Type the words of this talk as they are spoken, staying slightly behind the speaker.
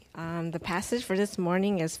The passage for this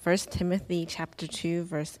morning is 1 Timothy chapter 2,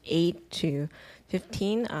 verse 8 to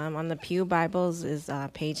 15. On the Pew Bibles is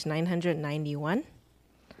page 991.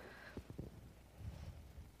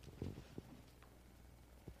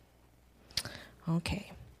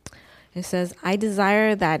 Okay. It says, I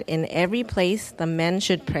desire that in every place the men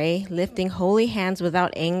should pray, lifting holy hands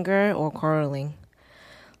without anger or quarreling.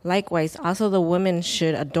 Likewise, also the women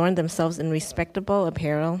should adorn themselves in respectable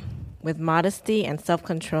apparel, with modesty and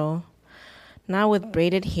self-control, not with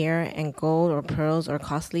braided hair and gold or pearls or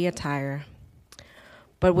costly attire,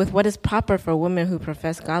 but with what is proper for women who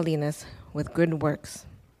profess godliness with good works.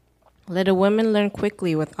 Let a woman learn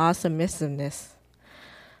quickly with all submissiveness.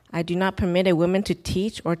 I do not permit a woman to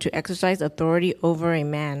teach or to exercise authority over a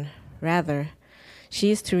man. Rather, she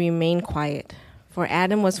is to remain quiet. For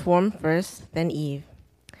Adam was formed first, then Eve.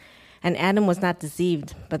 And Adam was not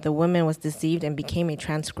deceived, but the woman was deceived and became a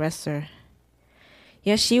transgressor.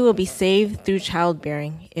 Yet she will be saved through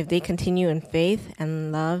childbearing if they continue in faith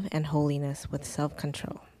and love and holiness with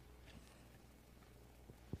self-control.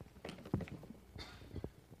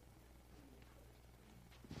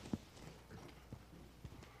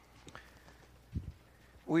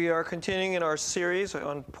 We are continuing in our series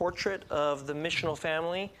on Portrait of the Missional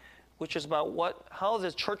Family, which is about how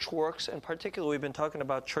the church works, and particularly we've been talking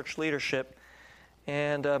about church leadership.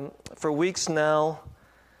 And for weeks now,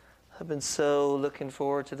 I've been so looking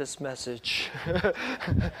forward to this message.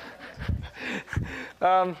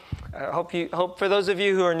 I hope for those of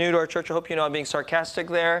you who are new to our church, I hope you know I'm being sarcastic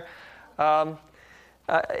there. As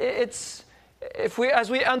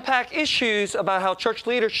we unpack issues about how church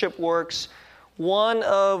leadership works, one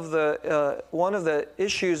of the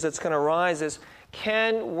issues that's going to arise is,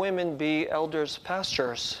 can women be elders,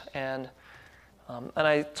 pastors? And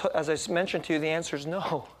as I mentioned to you, the answer is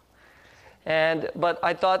no. But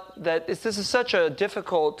I thought that this is such a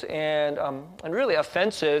difficult and really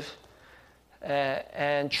offensive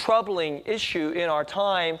and troubling issue in our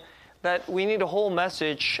time that we need a whole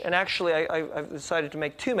message. And actually, I've decided to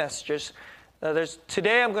make two messages.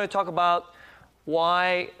 Today I'm going to talk about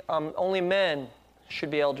why only men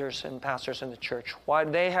should be elders and pastors in the church, why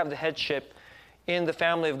they have the headship in the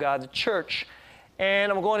family of God, the church.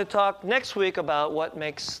 And I'm going to talk next week about what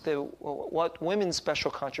women's special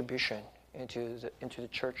contribution into the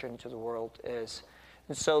church and into the world is.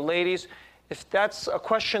 And so, ladies, if that's a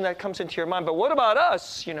question that comes into your mind, but what about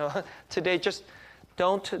us? Today, just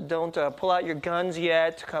don't pull out your guns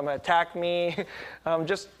yet. Come attack me.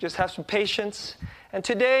 Just have some patience. And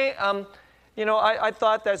today, I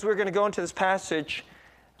thought that as we were going to go into this passage,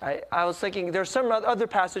 I was thinking there's some other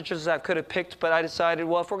passages I could have picked, but I decided,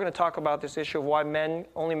 well, if we're going to talk about this issue of why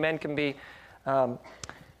only men can be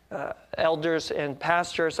elders and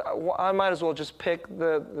pastors, I might as well just pick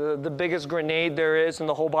the biggest grenade there is in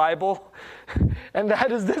the whole Bible, and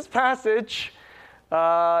that is this passage,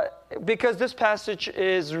 because this passage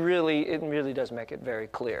really does make it very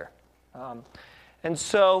clear. And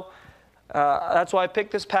so that's why I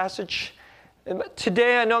picked this passage.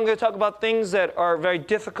 Today, I know I'm going to talk about things that are very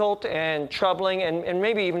difficult and troubling, and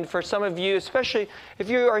maybe even for some of you, especially if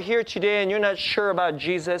you are here today and you're not sure about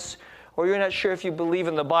Jesus, or you're not sure if you believe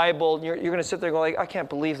in the Bible, you're going to sit there going, I can't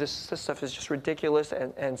believe this stuff is just ridiculous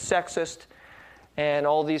and sexist, and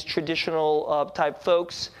all these traditional type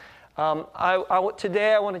folks.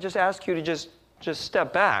 Today, I want to just ask you to just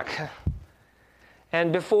step back.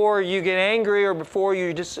 And before you get angry or before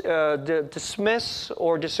you just dismiss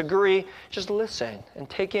or disagree, just listen and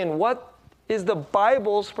take in what is the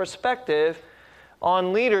Bible's perspective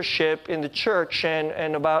on leadership in the church and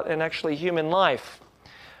actually human life.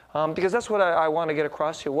 Because that's what I want to get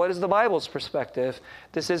across here. What is the Bible's perspective?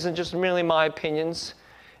 This isn't just merely my opinions.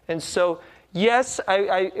 And so, yes,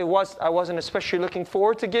 I wasn't especially looking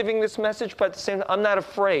forward to giving this message, but at the same time, I'm not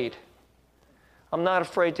afraid. I'm not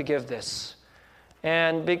afraid to give this.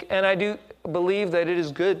 And I do believe that it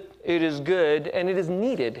is good, and it is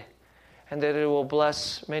needed, and that it will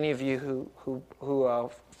bless many of you who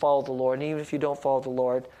follow the Lord. And even if you don't follow the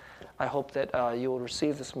Lord, I hope that you will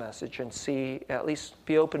receive this message and at least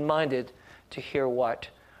be open-minded to hear what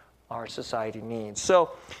our society needs.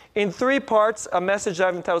 So, in 3 parts, a message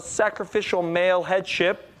I've entitled Sacrificial Male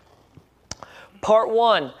Headship. Part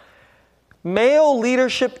 1, Male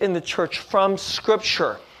Leadership in the Church from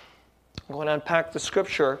Scripture. I'm going to unpack the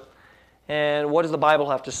Scripture and what does the Bible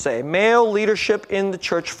have to say. Male leadership in the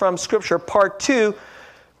church from Scripture. Part 2,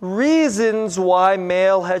 reasons why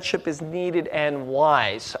male headship is needed and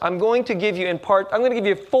wise. I'm going to give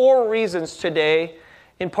you 4 reasons today.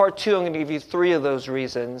 In part 2, I'm going to give you 3 of those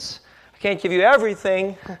reasons. I can't give you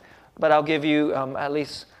everything, but I'll give you at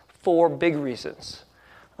least 4 big reasons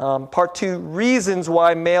Part 2, reasons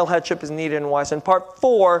why male headship is needed and why. So in part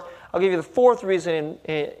 4, I'll give you the fourth reason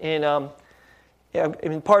in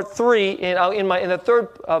part 3, in the third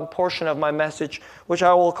portion of my message, which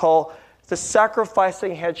I will call the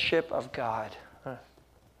sacrificing headship of God.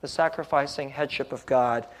 The sacrificing headship of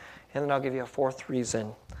God. And then I'll give you a fourth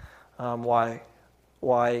reason why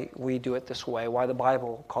we do it this way, why the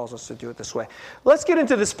Bible calls us to do it this way. Let's get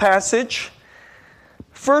into this passage.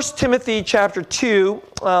 1 Timothy chapter 2.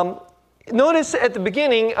 Notice at the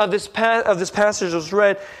beginning of this passage that was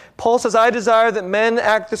read, Paul says, I desire that men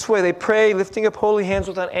act this way. They pray, lifting up holy hands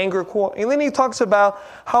without anger or quarrel. And then he talks about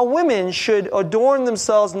how women should adorn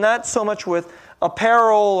themselves not so much with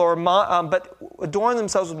apparel, but adorn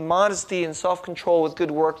themselves with modesty and self-control, with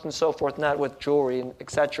good works and so forth, not with jewelry,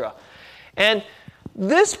 etc. And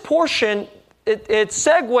this portion, it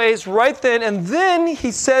segues right then, and then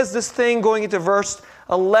he says this thing going into verse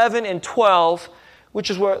 11 and 12, which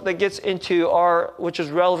is where that gets into which is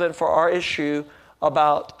relevant for our issue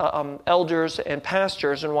about elders and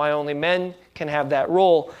pastors and why only men can have that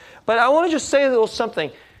role. But I want to just say a little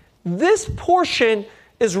something. This portion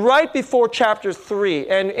is right before chapter 3.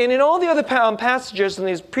 And in all the other passages in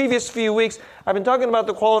these previous few weeks, I've been talking about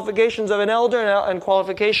the qualifications of an elder and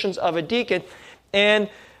qualifications of a deacon. And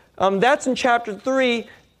that's in chapter 3.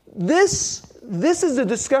 This is the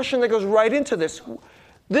discussion that goes right into this.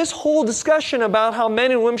 This whole discussion about how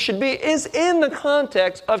men and women should be is in the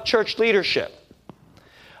context of church leadership.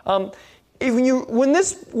 When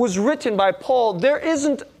this was written by Paul, there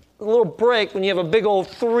isn't a little break when you have a big old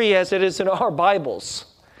 3 as it is in our Bibles.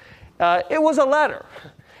 It was a letter.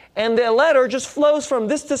 And the letter just flows from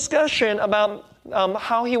this discussion about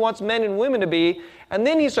how he wants men and women to be. And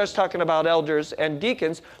then he starts talking about elders and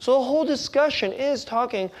deacons. So the whole discussion is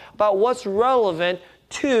talking about what's relevant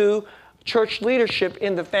to church leadership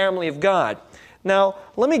in the family of God. Now,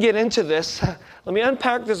 let me get into this. Let me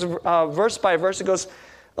unpack this verse by verse. It goes,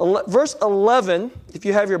 verse 11, if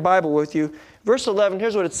you have your Bible with you, verse 11,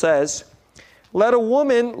 here's what it says. Let a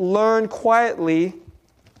woman learn quietly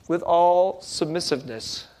with all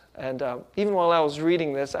submissiveness. And even while I was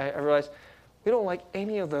reading this, I realized we don't like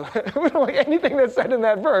any of we don't like anything that's said in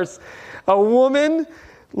that verse. A woman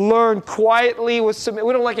learn quietly with submission.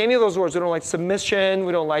 We don't like any of those words. We don't like submission.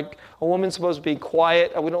 We don't like a woman supposed to be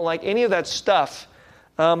quiet. We don't like any of that stuff.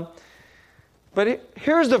 But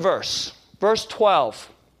here's the verse. Verse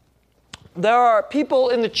 12. There are people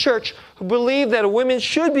in the church who believe that women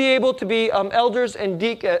should be able to be elders and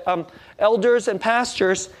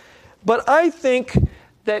pastors. But I think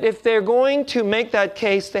that if they're going to make that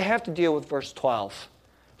case, they have to deal with verse 12.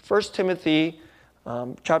 1 Timothy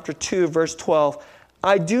chapter 2, verse 12.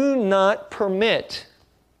 I do not permit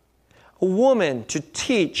a woman to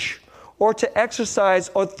teach or to exercise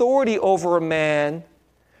authority over a man.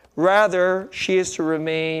 Rather, she is to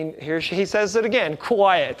remain, he says it again,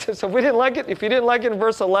 quiet. So if you didn't like it in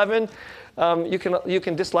verse 11, you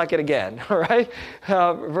can dislike it again, all right?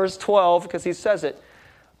 Verse 12, because he says it.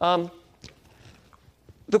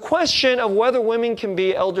 The question of whether women can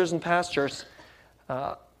be elders and pastors,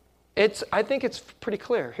 I think it's pretty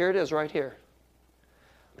clear. Here it is right here.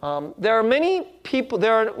 There are many people,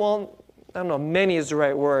 I don't know, many is the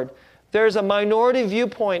right word. There's a minority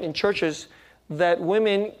viewpoint in churches that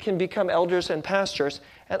women can become elders and pastors.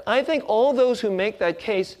 And I think all those who make that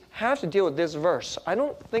case have to deal with this verse. I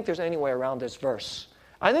don't think there's any way around this verse.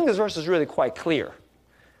 I think this verse is really quite clear.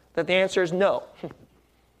 That the answer is no.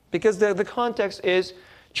 Because the context is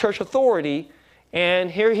church authority. And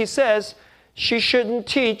here he says she shouldn't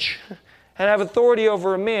teach and have authority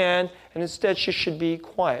over a man, and instead she should be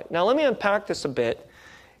quiet. Now let me unpack this a bit.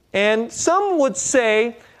 And some would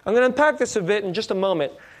say, I'm going to unpack this a bit in just a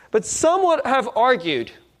moment, but some would have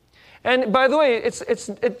argued, and by the way,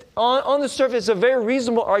 on the surface, it's a very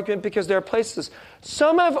reasonable argument because there are places.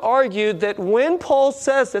 Some have argued that when Paul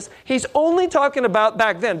says this, he's only talking about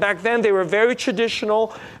back then. Back then, they were very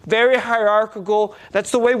traditional, very hierarchical.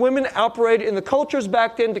 That's the way women operated in the cultures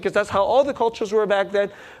back then because that's how all the cultures were back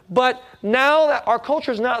then. But now that our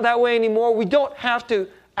culture is not that way anymore, we don't have to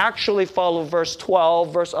actually follow verse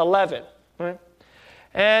 12, verse 11. Right?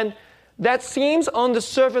 And that seems on the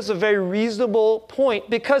surface a very reasonable point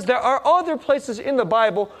because there are other places in the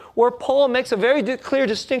Bible where Paul makes a very clear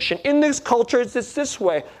distinction. In this culture, it's this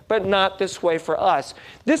way, but not this way for us.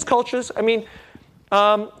 This culture,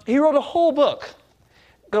 he wrote a whole book,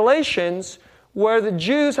 Galatians, where the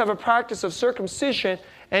Jews have a practice of circumcision,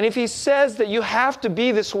 and if he says that you have to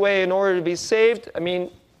be this way in order to be saved,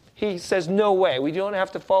 he says no way. We don't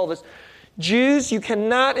have to follow this. Jews, you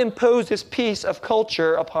cannot impose this piece of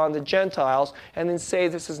culture upon the Gentiles and then say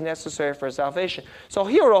this is necessary for salvation. So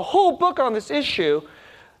he wrote a whole book on this issue.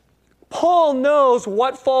 Paul knows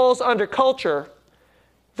what falls under culture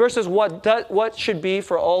versus what should be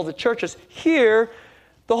for all the churches. Here,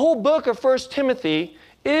 the whole book of 1 Timothy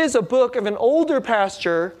is a book of an older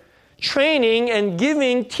pastor training and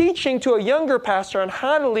teaching to a younger pastor on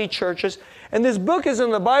how to lead churches. And this book is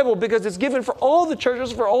in the Bible because it's given for all the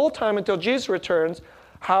churches for all time until Jesus returns,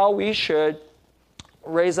 how we should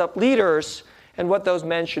raise up leaders and what those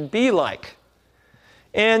men should be like.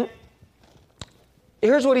 And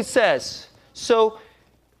here's what he says. So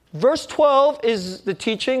verse 12 is the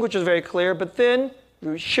teaching, which is very clear, but then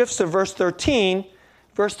he shifts to verse 13.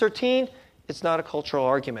 Verse 13, it's not a cultural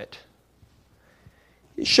argument.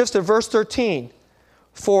 He shifts to verse 13.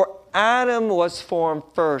 For Adam was formed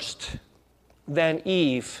first, then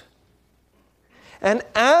Eve. And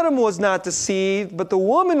Adam was not deceived, but the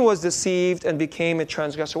woman was deceived and became a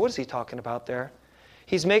transgressor. What is he talking about there?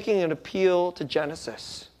 He's making an appeal to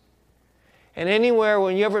Genesis. And anywhere,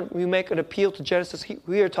 whenever we make an appeal to Genesis,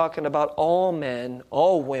 we are talking about all men,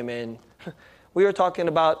 all women. We're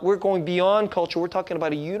going beyond culture. We're talking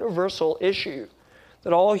about a universal issue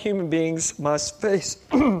that all human beings must face.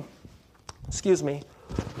 Excuse me.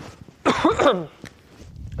 And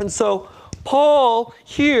so Paul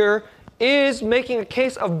here is making a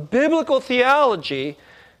case of biblical theology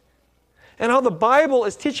and how the Bible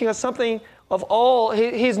is teaching us something of all.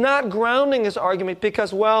 He's not grounding his argument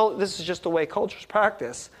because, well, this is just the way culture's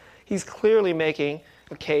practiced. He's clearly making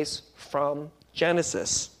a case from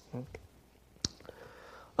Genesis.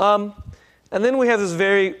 And then we have this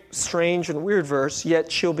very strange and weird verse,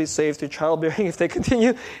 yet she'll be saved through childbearing if they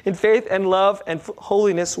continue in faith and love and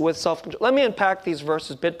holiness with self-control. Let me unpack these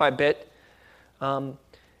verses bit by bit. That's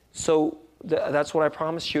what I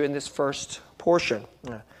promised you in this first portion.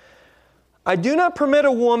 I do not permit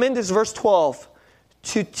a woman, this is verse 12,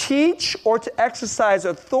 to teach or to exercise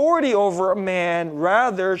authority over a man.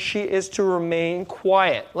 Rather, she is to remain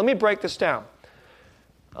quiet. Let me break this down.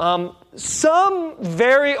 Some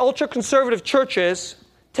very ultra-conservative churches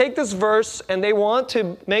take this verse and they want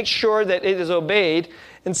to make sure that it is obeyed.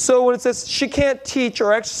 And so when it says she can't teach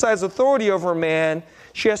or exercise authority over a man,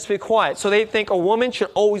 she has to be quiet. So they think a woman should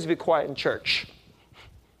always be quiet in church.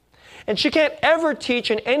 And she can't ever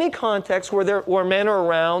teach in any context where men are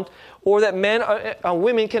around or that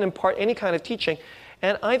women can impart any kind of teaching.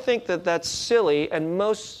 And I think that that's silly, and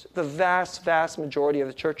the vast, vast majority of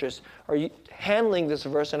the churches are handling this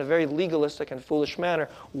verse in a very legalistic and foolish manner.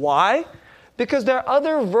 Why? Because there are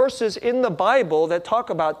other verses in the Bible that talk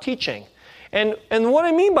about teaching. And what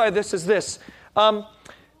I mean by this is this.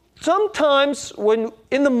 Sometimes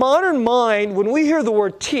in the modern mind, when we hear the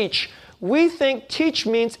word teach, we think teach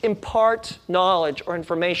means impart knowledge or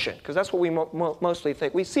information, because that's what we mostly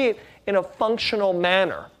think. We see it in a functional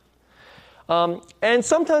manner. And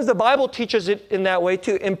sometimes the Bible teaches it in that way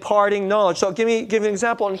too, imparting knowledge. So I'll give you an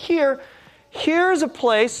example. And here's a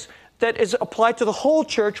place that is applied to the whole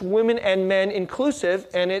church, women and men inclusive,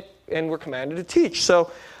 and we're commanded to teach.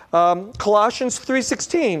 So Colossians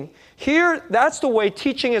 3:16. Here, that's the way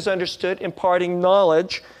teaching is understood, imparting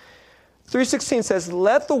knowledge. 3:16 says,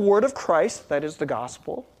 let the word of Christ, that is the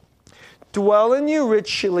gospel, dwell in you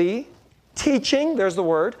richly, teaching, there's the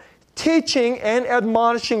word, teaching and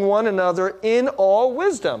admonishing one another in all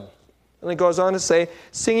wisdom. And it goes on to say,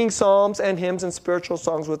 singing psalms and hymns and spiritual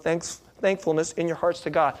songs with thankfulness in your hearts to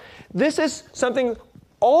God. This is something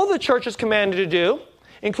all the church is commanded to do,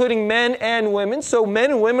 including men and women. So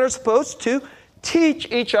men and women are supposed to teach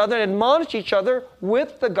each other and admonish each other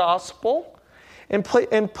with the gospel and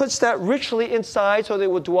puts that richly inside so they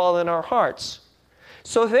will dwell in our hearts.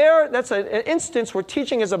 So that's an instance where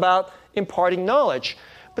teaching is about imparting knowledge.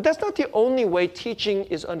 But that's not the only way teaching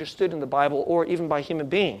is understood in the Bible or even by human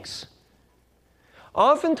beings.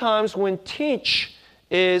 Oftentimes when teach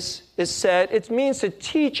is said, it means to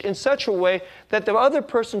teach in such a way that the other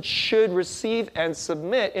person should receive and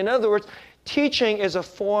submit. In other words, teaching is a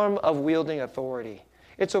form of wielding authority.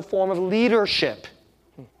 It's a form of leadership.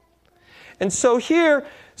 And so here,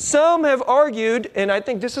 some have argued, and I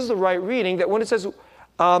think this is the right reading, that when it says,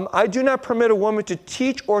 I do not permit a woman to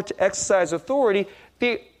teach or to exercise authority,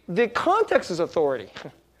 the context is authority.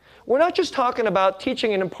 We're not just talking about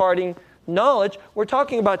teaching and imparting knowledge. We're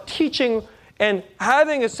talking about teaching and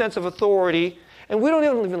having a sense of authority. And we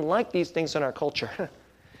don't even like these things in our culture.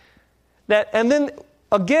 And then,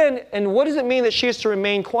 again, and what does it mean that she is to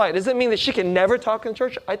remain quiet? Does it mean that she can never talk in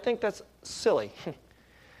church? I think that's silly.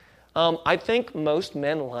 I think most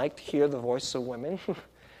men like to hear the voices of women.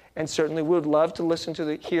 And certainly we would love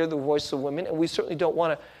to hear the voice of women. And we certainly don't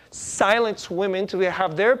want to silence women to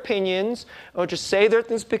have their opinions or to say their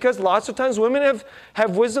things, because lots of times women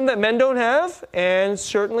have wisdom that men don't have. And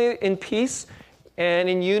certainly in peace and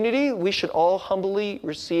in unity, we should all humbly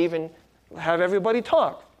receive and have everybody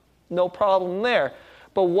talk. No problem there.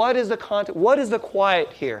 But what is the content? What is the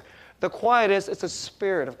quiet here? The quiet is, it's a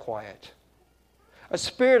spirit of quiet. A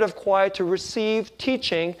spirit of quiet to receive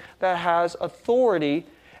teaching that has authority.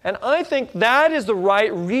 And I think that is the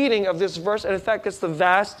right reading of this verse. And in fact, it's the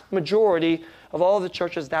vast majority of all the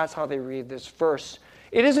churches, that's how they read this verse.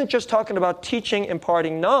 It isn't just talking about teaching,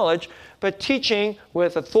 imparting knowledge, but teaching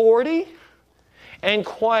with authority and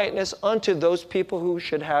quietness unto those people who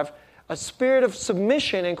should have a spirit of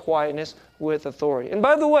submission and quietness with authority. And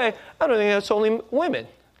by the way, I don't think that's only women.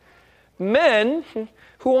 Men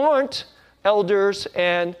who aren't elders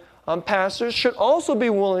and pastors should also be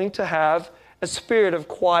willing to have a spirit of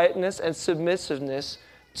quietness and submissiveness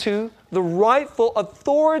to the rightful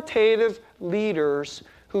authoritative leaders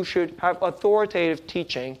who should have authoritative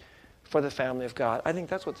teaching for the family of God. I think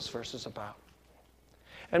that's what this verse is about.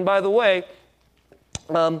 And by the way,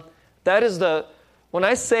 when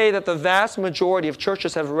I say that the vast majority of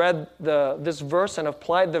churches have read this verse and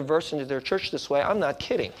applied the verse into their church this way, I'm not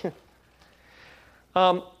kidding.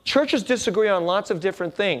 Churches disagree on lots of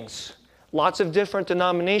different things, lots of different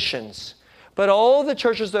denominations. But all the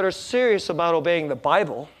churches that are serious about obeying the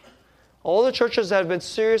Bible, all the churches that have been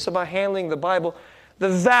serious about handling the Bible, the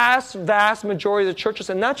vast, vast majority of the churches,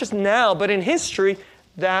 and not just now, but in history,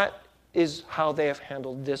 that is how they have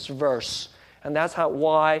handled this verse. And that's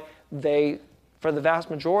why they, for the vast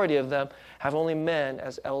majority of them, have only men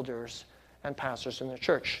as elders and pastors in their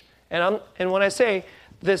church. And when I say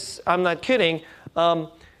this, I'm not kidding.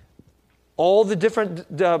 All the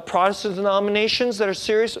different Protestant denominations that are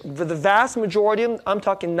serious, for the vast majority of them, I'm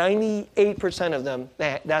talking 98% of them,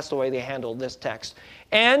 that's the way they handle this text.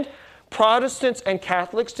 And Protestants and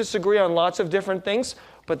Catholics disagree on lots of different things,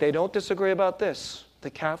 but they don't disagree about this. The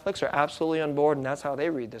Catholics are absolutely on board, and that's how they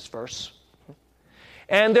read this verse.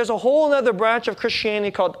 And there's a whole other branch of Christianity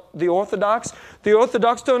called the Orthodox. The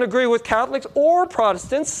Orthodox don't agree with Catholics or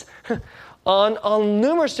Protestants on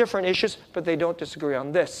numerous different issues, but they don't disagree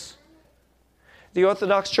on this. The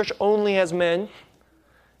Orthodox Church only has men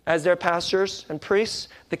as their pastors and priests.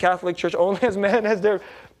 The Catholic Church only has men as their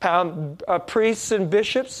priests and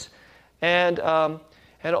bishops. And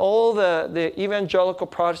all the evangelical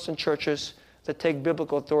Protestant churches that take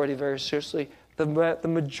biblical authority very seriously, the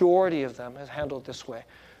majority of them has handled it this way.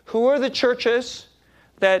 Who are the churches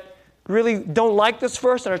that really don't like this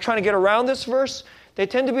verse and are trying to get around this verse? They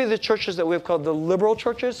tend to be the churches that we've called the liberal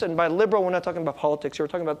churches. And by liberal, we're not talking about politics. We're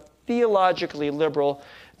talking about theologically liberal.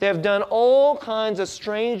 They have done all kinds of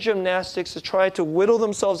strange gymnastics to try to whittle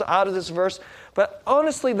themselves out of this verse. But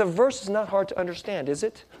honestly, the verse is not hard to understand, is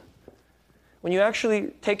it? When you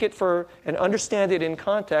actually take it and understand it in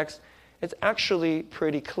context, it's actually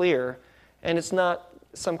pretty clear. And it's not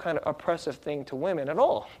some kind of oppressive thing to women at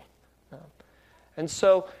all. And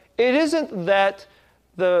so it isn't that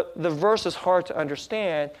the verse is hard to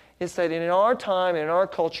understand. It's that in our time, in our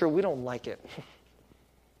culture, we don't like it.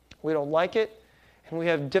 We don't like it, and we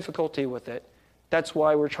have difficulty with it. That's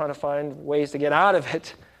why we're trying to find ways to get out of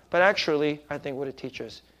it. But actually, I think what it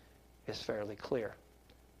teaches is fairly clear.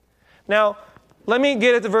 Now, let me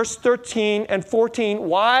get at the verse 13 and 14.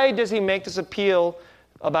 Why does he make this appeal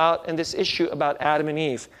and this issue about Adam and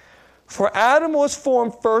Eve? For Adam was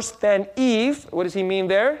formed first, then Eve. What does he mean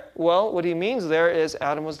there? Well, what he means there is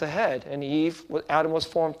Adam was the head, and Adam was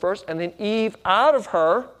formed first, and then Eve out of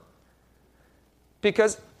her,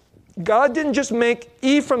 because God didn't just make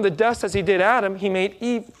Eve from the dust as he did Adam. He made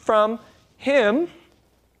Eve from him.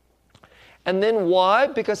 And then why?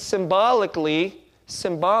 Because symbolically,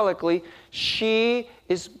 she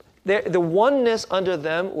is the oneness under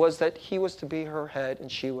them was that he was to be her head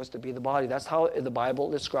and she was to be the body. That's how the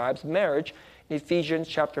Bible describes marriage. In Ephesians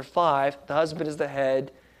chapter 5, the husband is the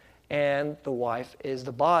head and the wife is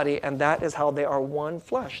the body, and that is how they are one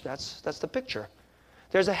flesh. That's the picture.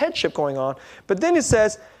 There's a headship going on. But then it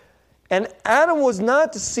says, and Adam was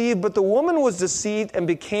not deceived, but the woman was deceived and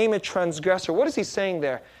became a transgressor. What is he saying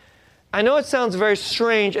there? I know it sounds very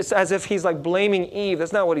strange. It's as if he's like blaming Eve.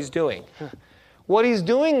 That's not what he's doing. What he's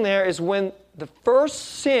doing there is when the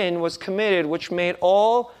first sin was committed, which made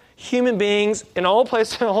all human beings in all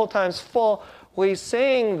places and all times fall, what he's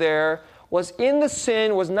saying there was in the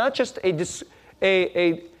sin was not just a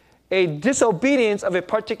disobedience of a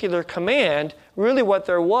particular command. Really what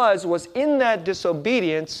there was in that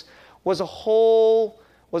disobedience was a whole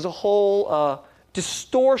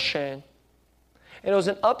distortion And it was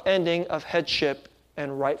an upending of headship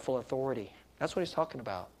and rightful authority. That's what he's talking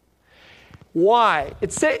about. Why?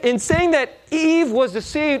 In saying that Eve was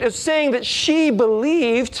deceived, it's saying that she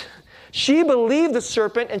believed the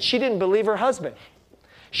serpent and she didn't believe her husband.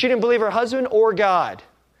 She didn't believe her husband or God.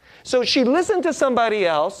 So she listened to somebody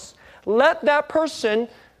else, let that person,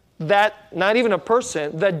 not even a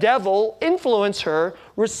person, the devil influence her,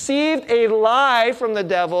 received a lie from the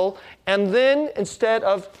devil, and then instead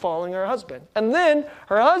of following her husband. And then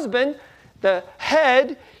her husband, the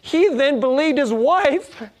head, he then believed his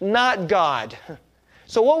wife, not God.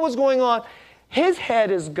 So what was going on? His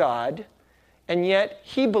head is God, and yet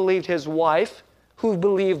he believed his wife, who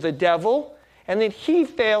believed the devil, and then he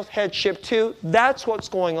failed headship too. That's what's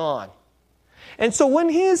going on. And so when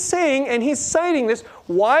he is saying, and he's citing this,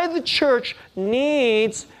 why the church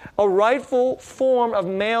needs a rightful form of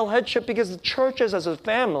male headship, because the church is as a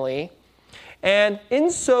family, and in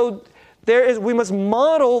so we must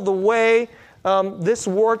model the way this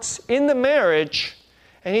works in the marriage.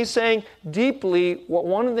 And he's saying deeply,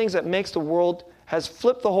 one of the things that makes the world, has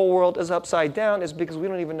flipped the whole world is upside down, is because we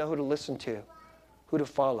don't even know who to listen to, who to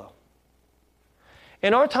follow.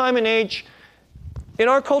 In our time and age, in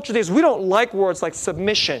our culture days, we don't like words like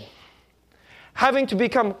submission, having to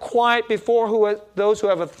become quiet before those who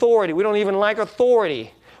have authority. We don't even like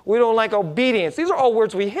authority. We don't like obedience. These are all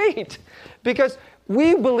words we hate because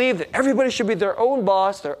we believe that everybody should be their own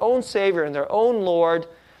boss, their own savior, and their own Lord.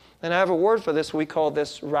 And I have a word for this. We call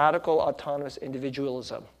this radical autonomous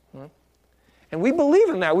individualism. And we believe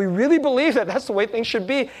in that. We really believe that that's the way things should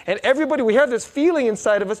be. And everybody, we have this feeling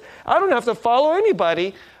inside of us, I don't have to follow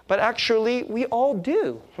anybody. But actually, we all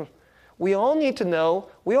do. We all need to know,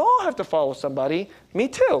 we all have to follow somebody. Me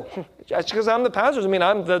too. Just because I'm the pastor doesn't mean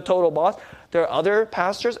I'm the total boss. There are other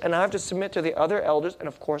pastors, and I have to submit to the other elders. And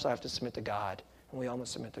of course, I have to submit to God. And we all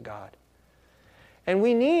must submit to God. And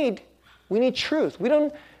we need truth.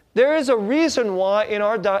 There is a reason why in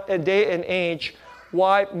our day and age,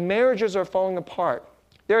 why marriages are falling apart.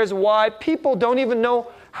 There is why people don't even know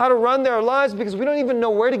how to run their lives because we don't even know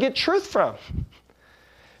where to get truth from.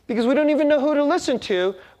 Because we don't even know who to listen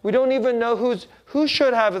to. We don't even know who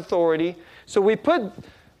should have authority. So we put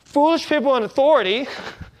foolish people in authority.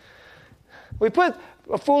 We put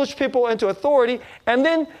foolish people into authority. And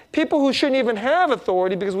then people who shouldn't even have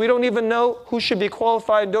authority because we don't even know who should be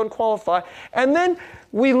qualified and don't qualify. And then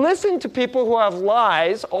we listen to people who have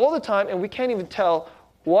lies all the time, and we can't even tell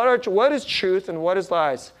what is truth and what is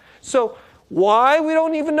lies. So why we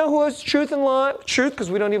don't even know who has truth and lie? Truth,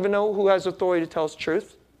 because we don't even know who has authority to tell us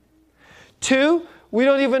truth. 2, we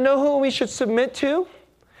don't even know who we should submit to,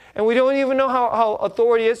 and we don't even know how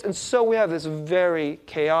authority is, and so we have this very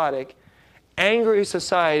chaotic, angry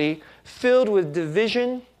society filled with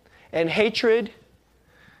division and hatred,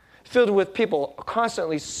 filled with people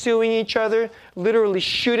constantly suing each other, literally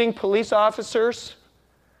shooting police officers.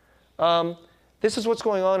 This is what's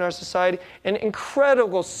going on in our society. And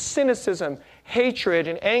incredible cynicism, hatred,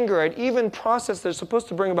 and anger, and even process that's supposed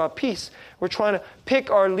to bring about peace. We're trying to pick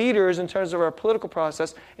our leaders in terms of our political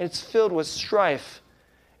process, and it's filled with strife.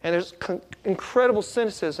 And there's incredible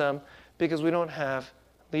cynicism because we don't have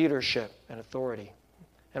leadership and authority.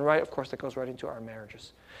 And of course, that goes right into our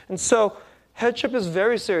marriages. And so, headship is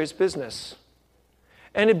very serious business.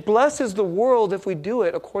 And it blesses the world if we do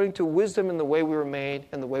it according to wisdom and the way we were made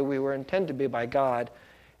and the way we were intended to be by God.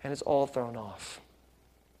 And it's all thrown off.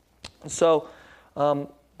 And so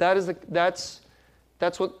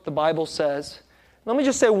that's what the Bible says. Let me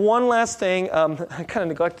just say one last thing. I kind of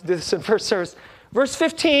neglected to do this in first service. Verse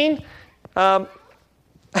 15,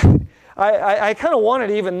 I kind of wanted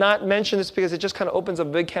to even not mention this because it just kind of opens up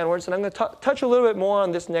a big can of words, and I'm going to touch a little bit more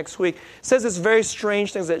on this next week. It says this very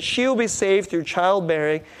strange thing, that she will be saved through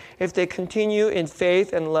childbearing if they continue in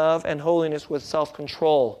faith and love and holiness with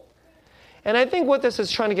self-control. And I think what this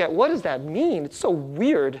is trying to get, what does that mean? It's so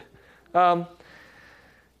weird. It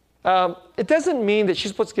doesn't mean that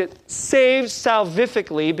she's supposed to get saved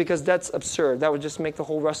salvifically, because that's absurd. That would just make the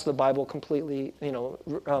whole rest of the Bible completely,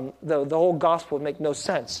 the whole gospel would make no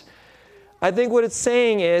sense. I think what it's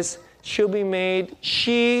saying is she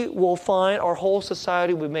will find our whole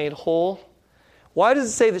society will be made whole. Why does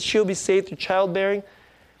it say that she'll be saved through childbearing?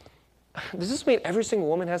 Does this mean every single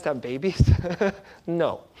woman has to have babies?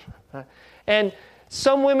 No. And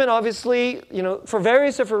some women, obviously, for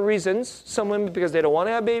various different reasons, some women because they don't want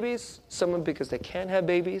to have babies, some women because they can't have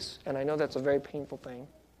babies, and I know that's a very painful thing.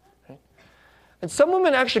 Right? And some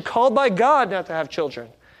women actually called by God not to have children.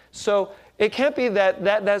 So it can't be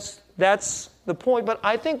that's the point. But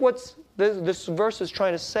I think what this verse is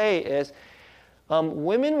trying to say is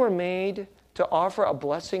women were made to offer a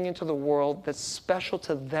blessing into the world that's special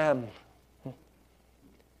to them.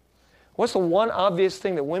 What's the one obvious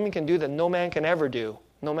thing that women can do that no man can ever do?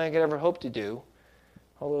 No man can ever hope to do?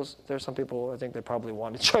 Although there's some people, I think they probably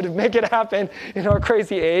want to try to make it happen in our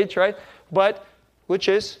crazy age, right? But, which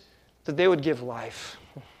is that they would give life.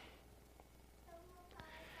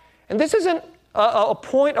 And this isn't a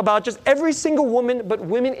point about just every single woman, but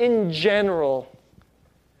women in general.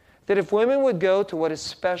 That if women would go to what is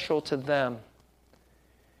special to them,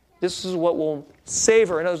 this is what will save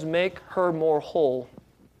her, and it will make her more whole.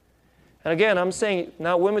 And again, I'm saying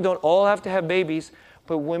now women don't all have to have babies,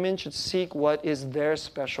 but women should seek what is their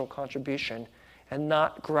special contribution and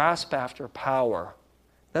not grasp after power.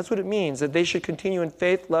 That's what it means, that they should continue in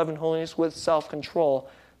faith, love, and holiness with self-control,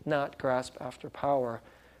 not grasp after power.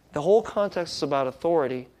 The whole context is about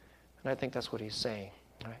authority, and I think that's what he's saying.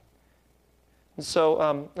 Right? And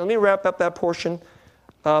so let me wrap up that portion.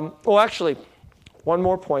 Actually, one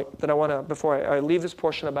more point that I want to, before I leave this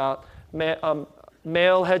portion about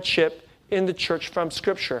male headship in the church from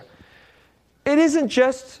Scripture. It isn't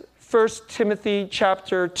just 1 Timothy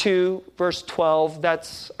chapter 2, verse 12.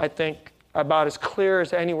 That's, I think, about as clear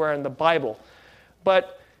as anywhere in the Bible.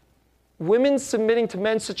 But women submitting to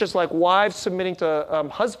men, such as like wives submitting to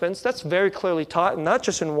husbands, that's very clearly taught, and not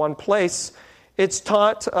just in one place. It's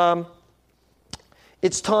taught.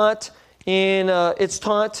 It's taught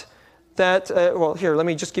that. Here, let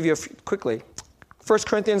me just give you quickly. 1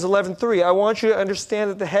 Corinthians 11:3. I want you to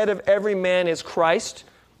understand that the head of every man is Christ.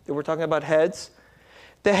 That we're talking about heads.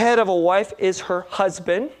 The head of a wife is her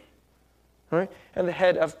husband, right? And the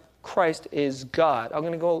head of Christ is God. I'm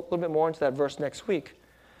going to go a little bit more into that verse next week.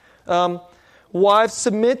 Wives,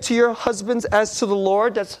 submit to your husbands as to the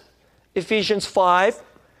Lord. That's Ephesians 5.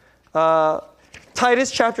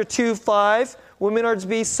 Titus chapter 2:5. Women are to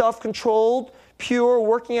be self-controlled, pure,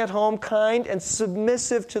 working at home, kind, and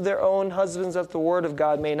submissive to their own husbands, that the word of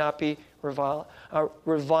God may not be reviled.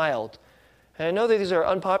 And I know that these are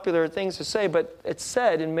unpopular things to say, but it's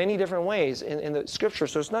said in many different ways in the Scripture,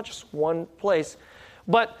 so it's not just one place.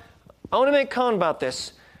 But I want to make a comment about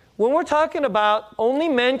this. When we're talking about only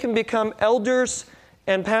men can become elders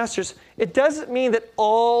and pastors, it doesn't mean that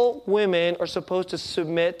all women are supposed to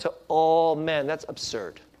submit to all men. That's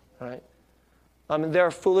absurd, right? There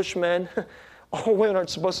are foolish men. All women aren't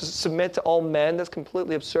supposed to submit to all men. That's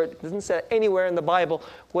completely absurd. It doesn't say anywhere in the Bible.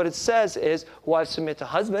 What it says is wives submit to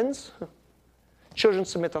husbands. Children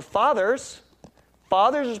submit to fathers.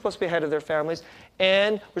 Fathers are supposed to be head of their families.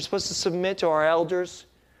 And we're supposed to submit to our elders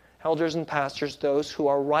and pastors, those who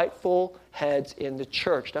are rightful heads in the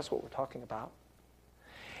church. That's what we're talking about.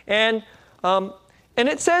 And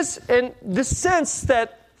it says in the sense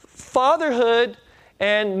that fatherhood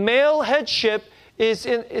and male headship is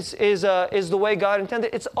the way God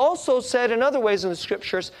intended. It's also said in other ways in the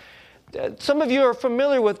Scriptures. Some of you are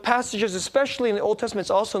familiar with passages, especially in the Old Testament.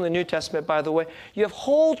 It's also in the New Testament, by the way. You have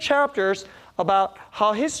whole chapters about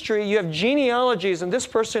how history, you have genealogies, and this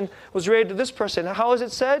person was related to this person. How is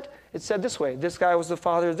it said? It's said this way. This guy was the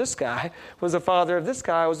father of this guy, was the father of this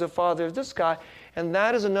guy, was the father of this guy. And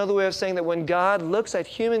that is another way of saying that when God looks at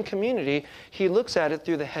human community, He looks at it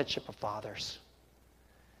through the headship of fathers.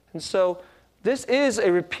 And so this is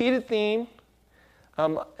a repeated theme.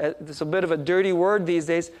 It's a bit of a dirty word these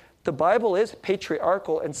days. The Bible is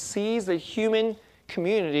patriarchal and sees the human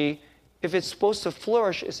community, if it's supposed to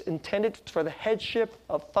flourish, is intended for the headship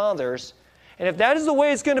of fathers. And if that is the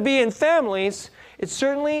way it's going to be in families,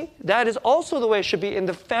 that is also the way it should be in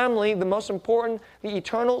the family, the most important, the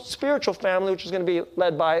eternal spiritual family, which is going to be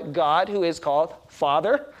led by God, who is called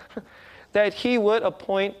Father. That He would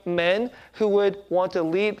appoint men who would want to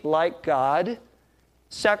lead like God,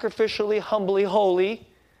 sacrificially, humbly, holy,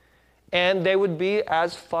 and they would be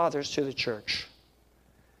as fathers to the church.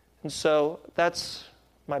 And so that's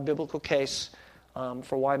my biblical case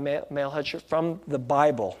for why male headship from the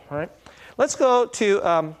Bible. All right? Let's go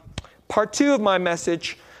to part 2 of my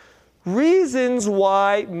message, reasons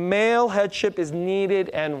why male headship is needed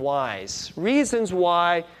and wise. Reasons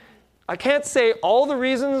why. I can't say all the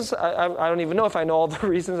reasons. I don't even know if I know all the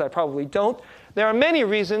reasons. I probably don't. There are many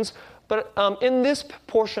reasons, but in this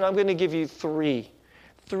portion, I'm going to give you three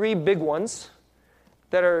big ones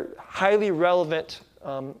that are highly relevant,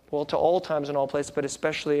 to all times and all places, but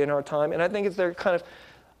especially in our time. And I think they're kind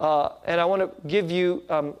of, and I want to give you,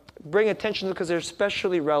 bring attention to because they're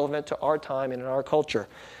especially relevant to our time and in our culture.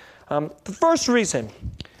 The first reason,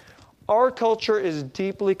 our culture is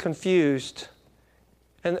deeply confused,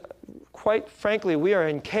 and quite frankly, we are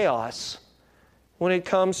in chaos when it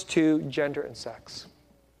comes to gender and sex.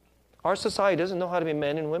 Our society doesn't know how to be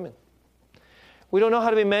men and women. We don't know how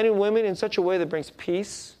to be men and women in such a way that brings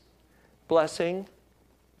peace, blessing,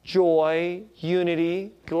 joy,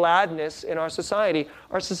 unity, gladness in our society.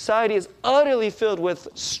 Our society is utterly filled with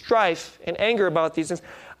strife and anger about these things.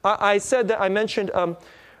 I mentioned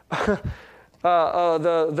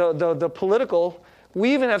the political.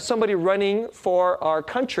 We even have somebody running for our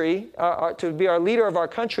country, to be our leader of our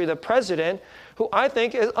country, the president, who I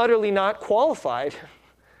think is utterly not qualified.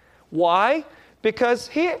 Why? Because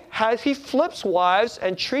he flips wives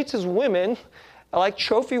and treats his women like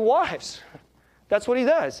trophy wives. That's what he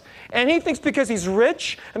does. And he thinks because he's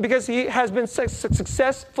rich and because he has been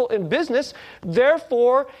successful in business,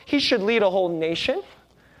 therefore he should lead a whole nation.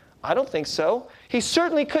 I don't think so. He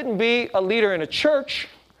certainly couldn't be a leader in a church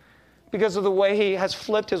because of the way he has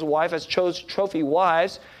flipped his wife, has chose trophy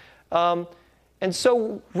wives. And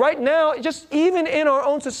so right now, just even in our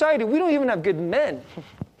own society, we don't even have good men.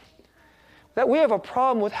 That we have a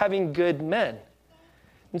problem with having good men.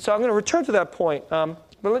 And so I'm going to return to that point.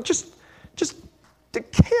 But just the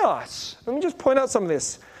chaos. Let me just point out some of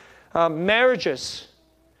this. Marriages.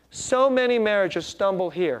 So many marriages stumble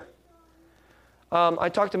here. I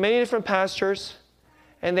talk to many different pastors,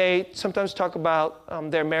 and they sometimes talk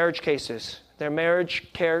about their marriage cases, their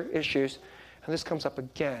marriage care issues, and this comes up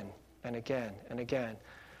again and again and again.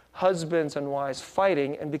 Husbands and wives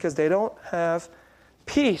fighting, and because they don't have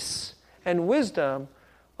peace and wisdom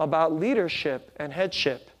about leadership and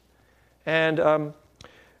headship. And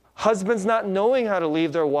husbands not knowing how to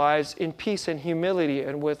leave their wives in peace and humility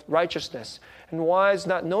and with righteousness. And wives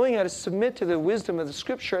not knowing how to submit to the wisdom of the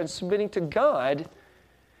Scripture and submitting to God.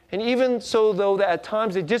 And even so, though that at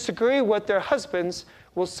times they disagree with their husbands,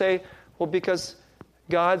 will say, well, because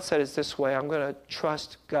God said it's this way, I'm going to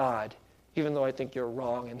trust God, even though I think you're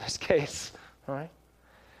wrong in this case. All right?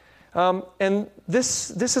 And this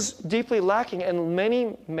is deeply lacking, and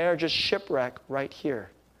many marriages shipwreck right here.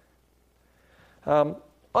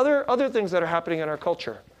 Other things that are happening in our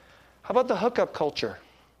culture. How about the hookup culture?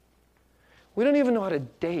 We don't even know how to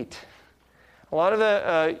date. A lot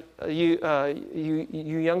of you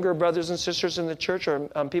younger brothers and sisters in the church, or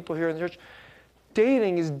people here in the church,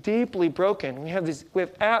 dating is deeply broken. We have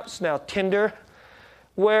apps now, Tinder,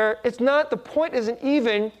 where the point isn't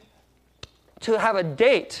even to have a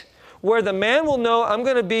date, where the man will know, I'm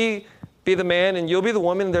going to be the man and you'll be the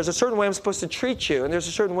woman, and there's a certain way I'm supposed to treat you, and there's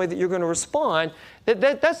a certain way that you're going to respond.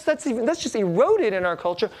 That's just eroded in our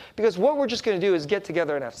culture, because what we're just going to do is get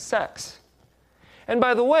together and have sex. And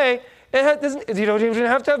by the way, you don't even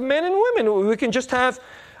have to have men and women. We can just have,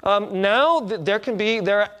 now there can be,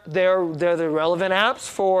 there are the relevant apps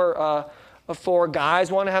for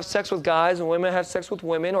guys want to have sex with guys and women have sex with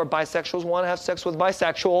women, or bisexuals want to have sex with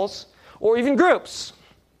bisexuals, or even groups.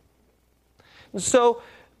 And so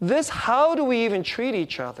how do we even treat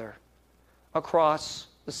each other across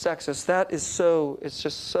the sexes? It's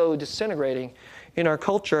just so disintegrating in our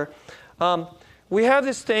culture. We have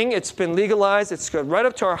this thing, it's been legalized, it's good right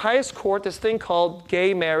up to our highest court, this thing called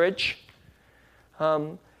gay marriage.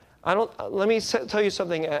 Let me tell you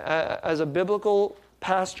something, as a biblical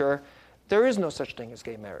pastor, there is no such thing as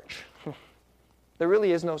gay marriage. There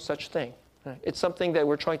really is no such thing. It's something that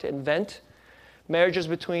we're trying to invent. Marriage is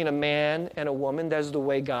between a man and a woman. That's the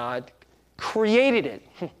way God created it.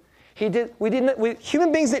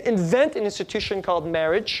 Human beings didn't invent an institution called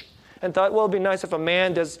marriage and thought, well, it'd be nice if a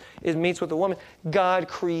man meets with a woman. God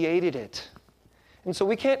created it. And so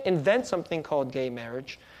we can't invent something called gay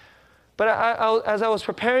marriage. But as I was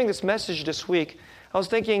preparing this message this week, I was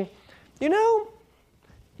thinking,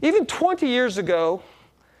 even 20 years ago,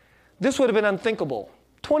 this would have been unthinkable.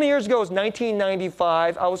 20 years ago was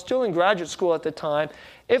 1995. I was still in graduate school at the time.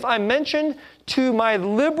 If I mentioned to my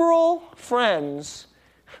liberal friends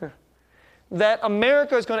that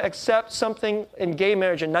America is going to accept something in gay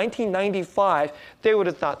marriage in 1995, they would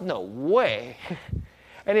have thought, no way.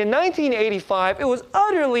 And in 1985, it was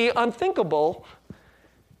utterly unthinkable.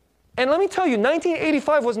 And let me tell you,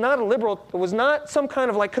 1985 was not it was not some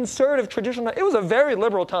kind of conservative tradition. It was a very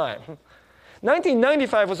liberal time.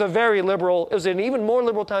 1995 was it was an even more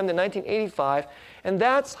liberal time than 1985, and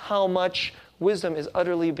that's how much wisdom is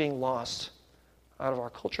utterly being lost out of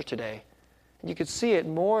our culture today. And you could see it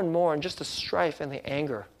more and more in just the strife and the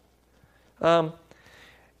anger.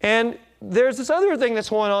 And there's this other thing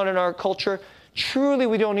that's going on in our culture. Truly,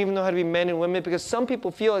 we don't even know how to be men and women, because some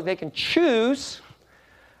people feel like they can choose.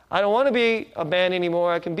 I don't want to be a man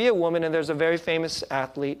anymore. I can be a woman. And there's a very famous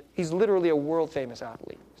athlete. He's literally a world-famous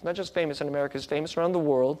athlete. He's not just famous in America. He's famous around the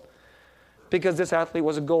world because this athlete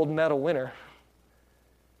was a gold medal winner.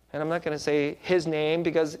 And I'm not going to say his name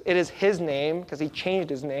because it is his name, because he changed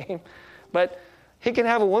his name. But he can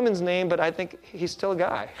have a woman's name, but I think he's still a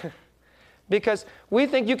guy. Because we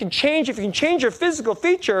think if you can change your physical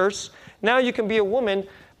features, now you can be a woman.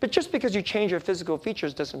 But just because you change your physical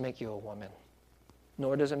features doesn't make you a woman,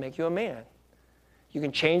 nor does it make you a man. You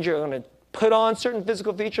can change, you're going to put on certain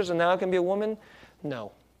physical features and now it can be a woman?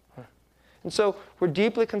 No. And so we're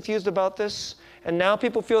deeply confused about this. And now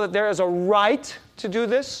people feel that there is a right to do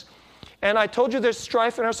this. And I told you there's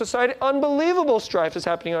strife in our society. Unbelievable strife is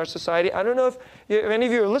happening in our society. I don't know if any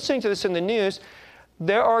of you are listening to this in the news.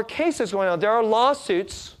 There are cases going on. There are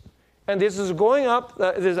lawsuits. And this is going up.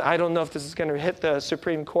 I don't know if this is going to hit the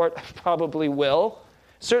Supreme Court. Probably will.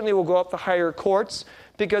 Certainly will go up the higher courts.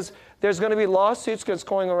 Because there's going to be lawsuits that's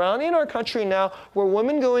going around in our country now where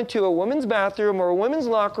women go into a women's bathroom or a women's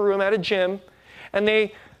locker room at a gym. And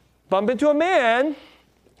they bump into a man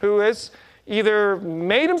who is either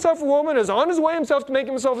made himself a woman, is on his way himself to make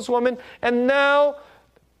himself a woman, and now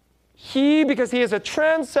he, because he is a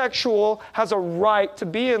transsexual, has a right to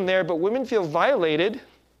be in there, but women feel violated,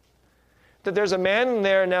 that there's a man in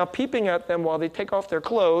there now peeping at them while they take off their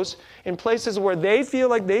clothes in places where they feel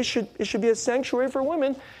like it should be a sanctuary for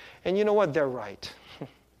women. And you know what? They're right.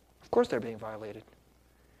 Of course they're being violated.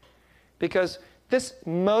 Because this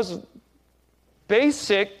most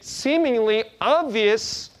basic, seemingly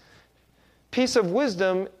obvious piece of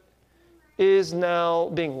wisdom is now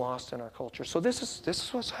being lost in our culture. So this is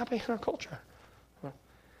what's happening in our culture.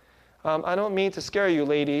 I don't mean to scare you,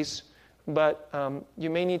 ladies, but you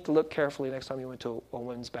may need to look carefully next time you went to a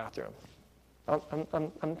women's bathroom.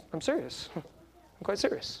 I'm serious. I'm quite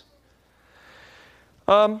serious.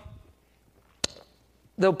 The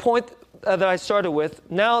point that I started with,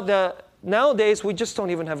 nowadays we just don't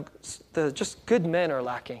even have, just good men are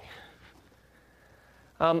lacking.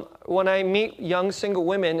 When I meet young single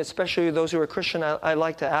women, especially those who are Christian, I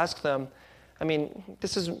like to ask them, I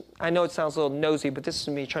know it sounds a little nosy, but this is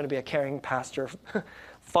me trying to be a caring pastor,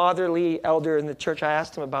 fatherly elder in the church. I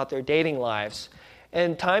asked them about their dating lives.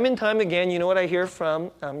 And time again, you know what I hear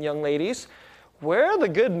from young ladies? Where are the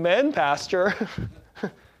good men, pastor?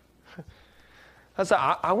 I said,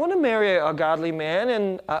 I want to marry a godly man,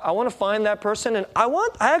 and I want to find that person, and I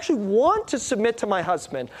actually want to submit to my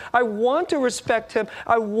husband. I want to respect him.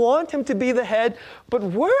 I want him to be the head. But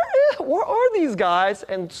where are these guys?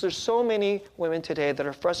 And there's so many women today that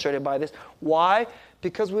are frustrated by this. Why?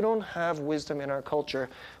 Because we don't have wisdom in our culture.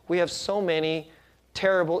 We have so many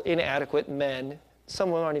terrible, inadequate men.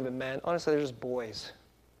 Some women aren't even men. Honestly, they're just boys.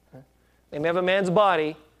 They may have a man's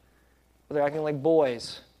body, but they're acting like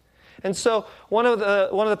boys. And so one of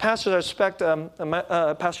the pastors I respect,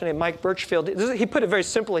 a pastor named Mike Birchfield, he put it very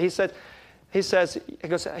simply. He was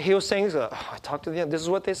saying, I talked to them. This is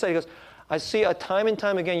what they say. He goes, I see time and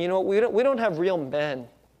time again. You know what? We don't have real men,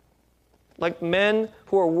 like men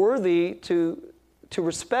who are worthy to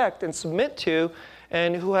respect and submit to,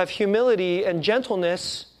 and who have humility and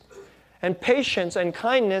gentleness, and patience and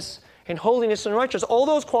kindness, and holiness and righteousness. All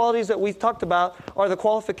those qualities that we talked about are the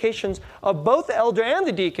qualifications of both the elder and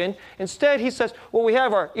the deacon. Instead, he says, what we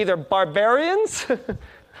have are either barbarians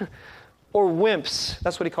or wimps.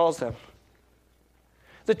 That's what he calls them.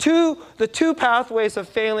 The two pathways of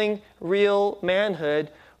failing real manhood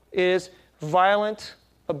is violent,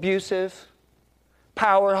 abusive,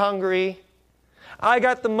 power hungry. I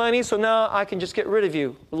got the money, so now I can just get rid of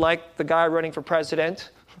you, like the guy running for president.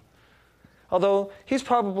 Although he's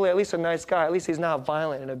probably at least a nice guy, at least he's not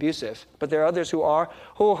violent and abusive. But there are others who are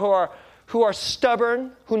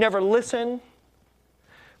stubborn, who never listen,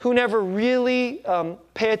 who never really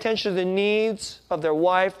pay attention to the needs of their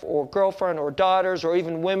wife or girlfriend or daughters or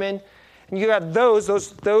even women. And you got those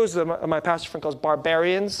my pastor friend calls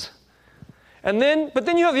barbarians. But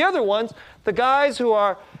then you have the other ones, the guys who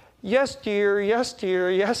are, yes, dear, yes,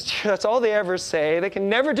 dear, yes, dear. That's all they ever say. They can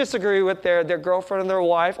never disagree with their girlfriend and their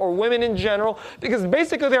wife or women in general because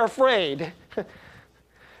basically they're afraid.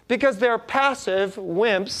 Because they're passive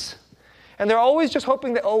wimps. And they're always just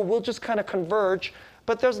hoping that, we'll just kind of converge.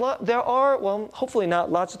 But there are, hopefully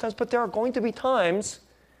not lots of times, but there are going to be times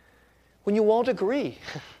when you won't agree.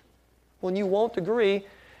 When you won't agree.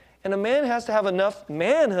 And a man has to have enough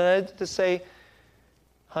manhood to say,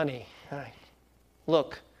 honey,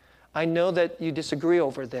 look, I know that you disagree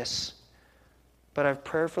over this, but I've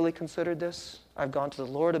prayerfully considered this. I've gone to the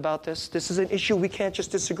Lord about this. This is an issue we can't just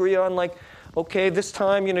disagree on. Like, okay, this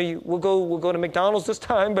time, we'll go to McDonald's this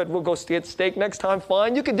time, but we'll go get steak next time.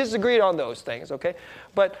 Fine, you can disagree on those things, okay?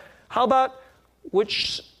 But how about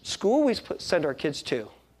which school we send our kids to?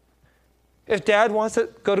 If dad wants to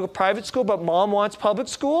go to a private school, but mom wants public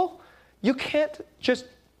school, you can't just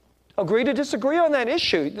agree to disagree on that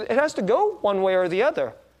issue. It has to go one way or the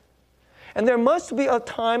other. And there must be a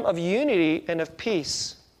time of unity and of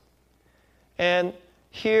peace. And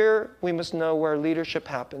here we must know where leadership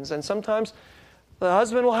happens. And sometimes the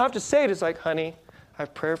husband will have to say it. It's like, honey,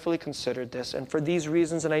 I've prayerfully considered this, and for these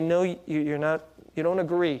reasons, and I know you don't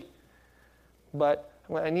agree, but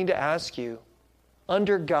I need to ask you,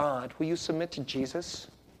 under God, will you submit to Jesus?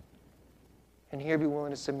 And here be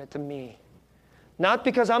willing to submit to me. Not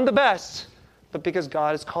because I'm the best, but because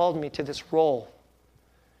God has called me to this role.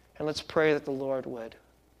 And let's pray that the Lord would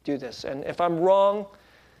do this. And if I'm wrong,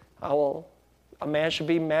 a man should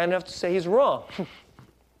be man enough to say he's wrong.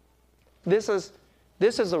 This is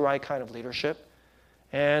the right kind of leadership.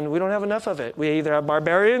 And we don't have enough of it. We either have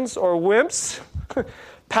barbarians or wimps,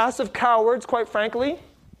 passive cowards, quite frankly.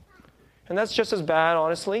 And that's just as bad,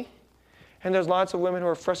 honestly. And there's lots of women who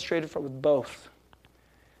are frustrated with both.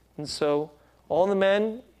 And so all the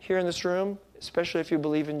men here in this room, especially if you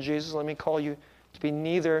believe in Jesus, let me call you to be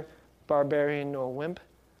neither barbarian nor wimp,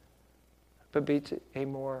 but be a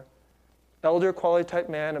more elder quality type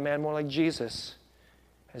man, a man more like Jesus,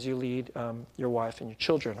 as you lead your wife and your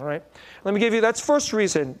children, all right? Let me give you, that's first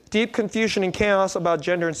reason, deep confusion and chaos about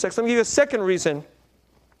gender and sex. Let me give you a second reason.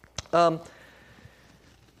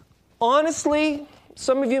 Honestly,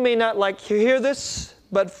 some of you may not like to hear this,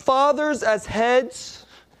 but fathers as heads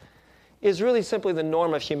is really simply the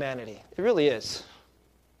norm of humanity. It really is.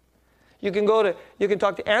 You can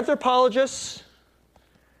talk to anthropologists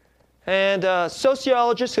and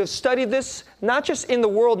sociologists who have studied this, not just in the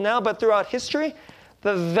world now, but throughout history.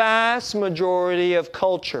 The vast majority of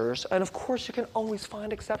cultures, and of course you can always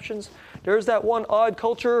find exceptions. There's that one odd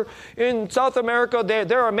culture in South America,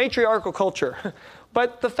 they're a matriarchal culture.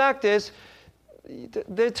 But the fact is,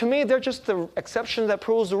 to me, they're just the exception that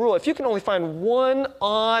proves the rule. If you can only find one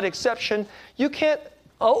odd exception, you can't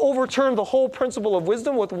overturn the whole principle of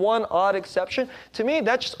wisdom with one odd exception. To me, it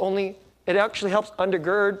actually helps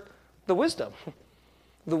undergird the wisdom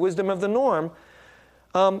of the norm.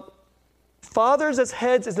 Fathers as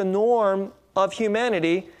heads is the norm of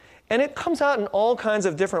humanity, and it comes out in all kinds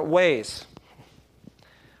of different ways.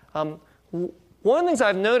 One of the things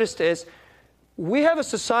I've noticed is we have a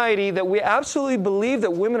society that we absolutely believe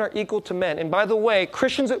that women are equal to men. And by the way,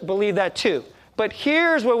 Christians believe that too. But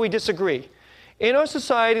here's where we disagree. In our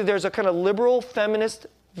society, there's a kind of liberal feminist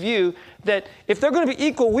view that if they're going to be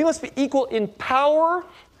equal, we must be equal in power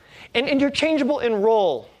and interchangeable in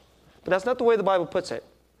role. But that's not the way the Bible puts it.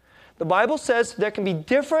 The Bible says there can be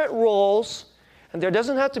different roles, and there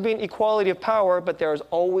doesn't have to be an equality of power, but there is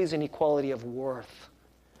always an equality of worth.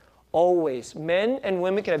 Always. Men and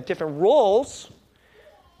women can have different roles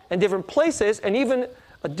and different places, and even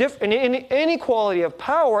an inequality of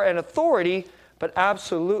power and authority, but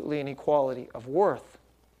absolutely an equality of worth.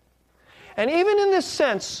 And even in this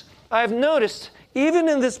sense, I've noticed, even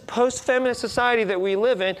in this post-feminist society that we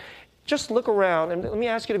live in, just look around, and let me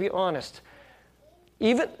ask you to be honest.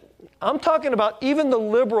 I'm talking about even the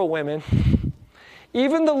liberal women,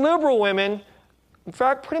 in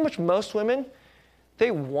fact, pretty much most women, they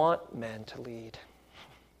want men to lead.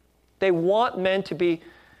 They want men to be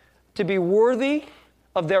worthy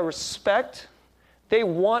of their respect. They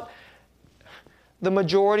want, the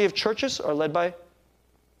majority of churches are led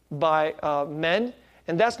by men,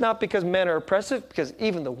 and that's not because men are oppressive, because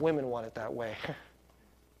even the women want it that way.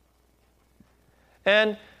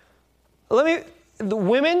 And the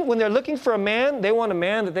women, when they're looking for a man, they want a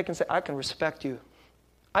man that they can say, I can respect you.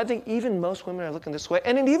 I think even most women are looking this way.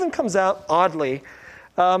 And it even comes out oddly.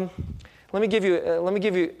 Let me give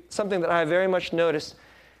you something that I very much noticed.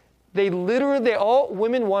 All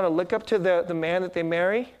women want to look up to the man that they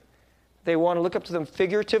marry. They want to look up to them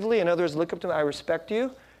figuratively. In other words, look up to them, I respect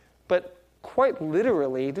you. But quite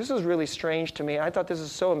literally, this is really strange to me. I thought this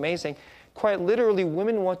is so amazing. Quite literally,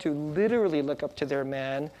 women want to literally look up to their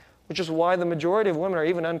man, which is why the majority of women are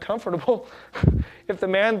even uncomfortable if the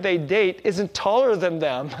man they date isn't taller than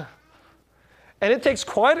them. And it takes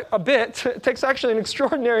quite a bit. It takes actually an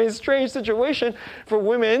extraordinary and strange situation for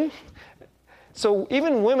women. So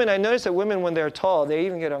even women, I notice that women, when they're tall, they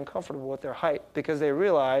even get uncomfortable with their height because they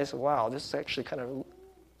realize, wow, this actually kind of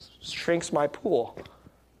shrinks my pool.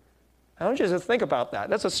 I want you to think about that.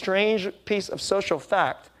 That's a strange piece of social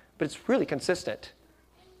fact, but it's really consistent.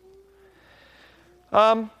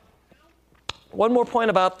 One more point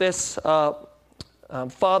about this,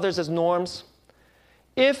 fathers as norms.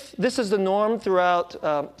 If this is the norm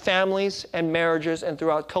throughout families and marriages and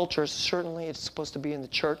throughout cultures, certainly it's supposed to be in the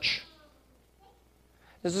church.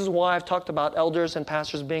 This is why I've talked about elders and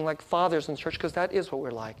pastors being like fathers in church, because that is what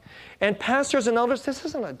we're like. And pastors and elders, this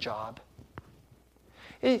isn't a job.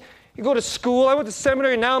 You go to school, I went to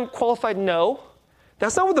seminary, now I'm qualified. No.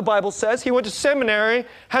 That's not what the Bible says. He went to seminary,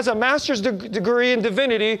 has a master's degree in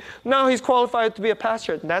divinity. Now he's qualified to be a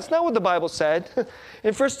pastor. That's not what the Bible said.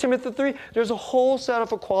 In 1 Timothy 3, there's a whole set of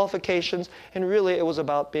qualifications, and really it was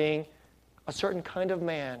about being a certain kind of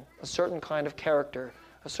man, a certain kind of character,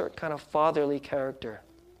 a certain kind of fatherly character.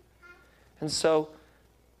 And so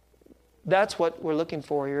that's what we're looking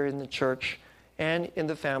for here in the church and in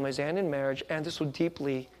the families and in marriage, and this will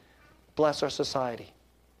deeply bless our society.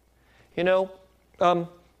 You know,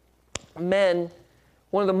 men,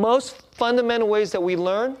 one of the most fundamental ways that we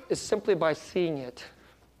learn is simply by seeing it.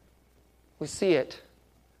 We see it.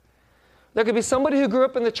 There could be somebody who grew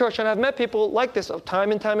up in the church, and I've met people like this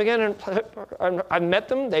time and time again, and I've met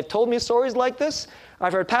them. They've told me stories like this.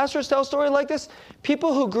 I've heard pastors tell stories like this.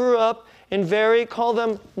 People who grew up in call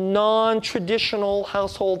them non-traditional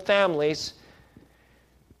household families,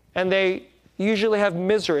 and they usually have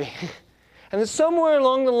misery. And then somewhere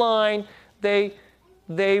along the line, they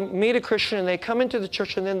meet a Christian, and they come into the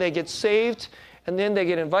church, and then they get saved, and then they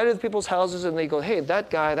get invited to people's houses, and they go, hey, that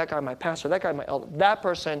guy, my pastor, that guy, my elder, that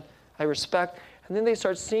person I respect. And then they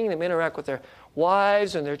start seeing them interact with their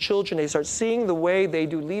wives and their children. They start seeing the way they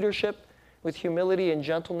do leadership with humility and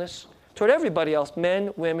gentleness toward everybody else,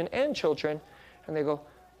 men, women, and children. And they go,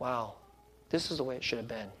 wow, this is the way it should have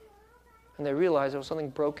been. And they realize there was something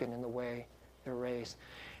broken in the way they're raised.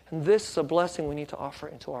 And this is a blessing we need to offer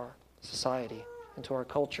into our society, into our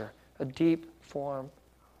culture, a deep form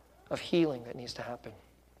of healing that needs to happen.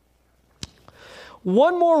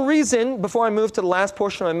 One more reason, before I move to the last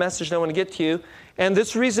portion of my message that I want to get to you, and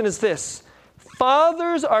this reason is this.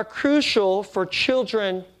 Fathers are crucial for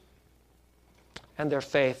children and their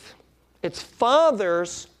faith. It's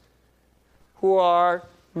fathers who are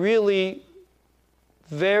really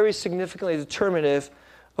very significantly determinative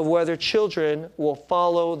of whether children will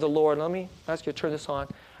follow the Lord. Let me ask you to turn this on.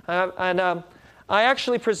 I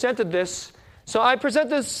actually presented this. So I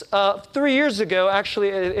presented this 3 years ago, actually,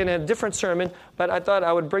 in a different sermon, but I thought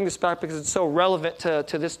I would bring this back because it's so relevant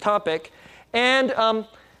to this topic. And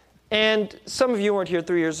some of you weren't here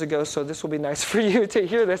 3 years ago, so this will be nice for you to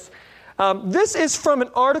hear this. This is from an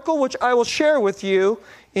article which I will share with you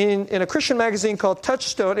in a Christian magazine called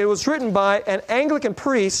Touchstone. It was written by an Anglican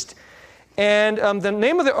priest, and the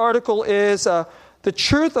name of the article is The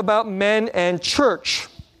Truth About Men and Church.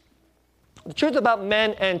 The Truth About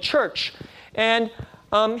Men and Church. And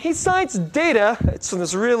he cites data. It's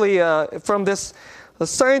from this a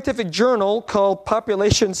scientific journal called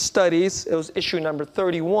Population Studies. It was issue number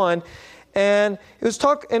 31. And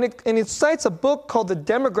it cites a book called The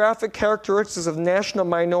Demographic Characteristics of National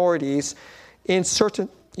Minorities in Certain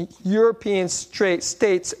European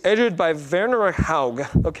States, edited by Werner Haug.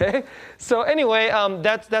 Okay? So anyway,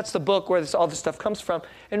 that's the book where all this stuff comes from.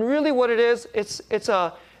 And really what it is,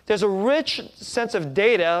 there's a rich sense of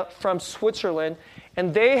data from Switzerland,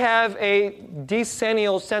 and they have a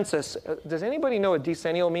decennial census. Does anybody know what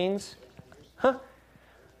decennial means? Huh?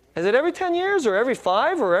 Is it every 10 years or every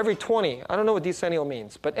 5 or every 20? I don't know what decennial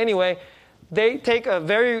means. But anyway, they take a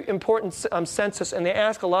very important census, and they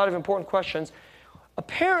ask a lot of important questions.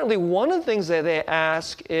 Apparently, one of the things that they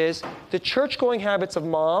ask is the church-going habits of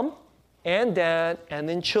mom and dad and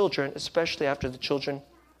then children, especially after the children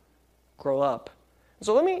grow up.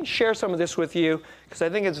 So let me share some of this with you, because I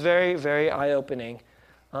think it's very, very eye-opening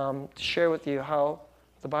to share with you how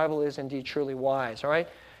the Bible is indeed truly wise. All right?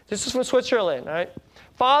 This is from Switzerland. All right?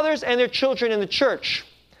 Fathers and their children in the church.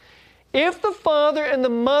 If the father and the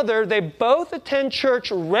mother, they both attend church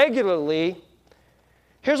regularly,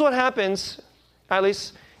 here's what happens, at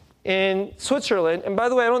least in Switzerland. And by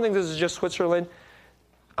the way, I don't think this is just Switzerland.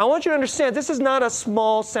 I want you to understand, this is not a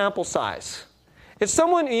small sample size. If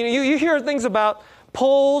someone, you hear things about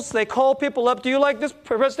polls, they call people up, do you like this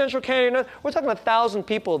presidential candidate? We're talking 1,000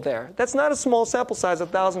 people there. That's not a small sample size,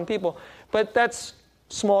 1,000 people, but that's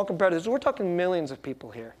small compared to this. We're talking millions of people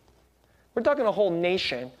here. We're talking a whole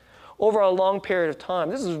nation over a long period of time.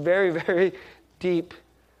 This is very, very deep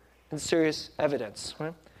and serious evidence.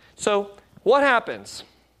 Right? So what happens?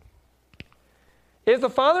 If the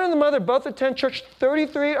father and the mother both attend church,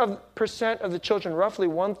 33% of the children, roughly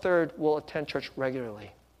 1/3, will attend church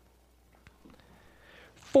regularly.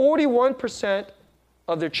 41%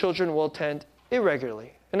 of their children will attend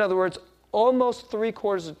irregularly. In other words, almost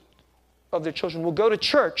 3/4 of their children will go to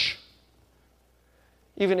church,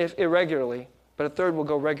 even if irregularly, but 1/3 will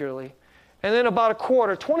go regularly. And then about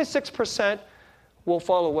 1/4, 26%, will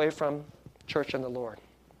fall away from church and the Lord.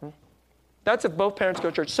 That's if both parents go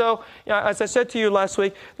to church. So, as I said to you last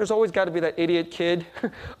week, there's always got to be that idiot kid.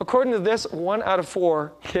 According to this, 1 out of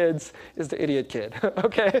 4 kids is the idiot kid,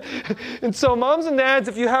 okay? And so moms and dads,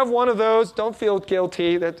 if you have one of those, don't feel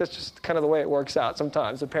guilty. That's just kind of the way it works out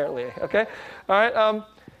sometimes, apparently, okay? All right.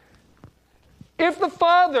 If the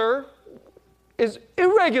father is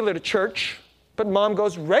irregular to church, but mom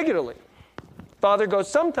goes regularly. Father goes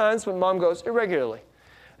sometimes, but mom goes irregularly.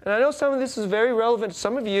 And I know some of this is very relevant to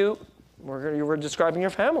some of you. We're describing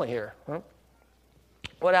your family here. Huh?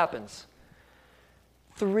 What happens?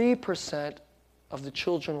 3% of the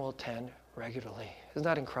children will attend regularly. Isn't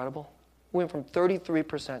that incredible? We went from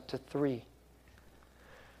 33% to 3%.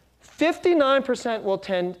 59% will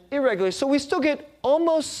attend irregularly. So we still get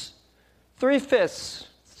almost 3/5.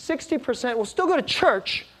 60% will still go to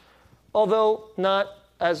church, although not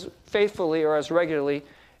as faithfully or as regularly.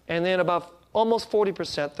 And then about almost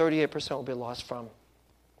 40%, 38% will be lost from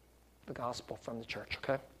the gospel, from the church,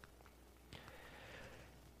 okay?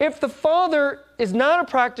 If the father is not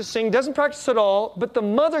practicing, doesn't practice at all, but the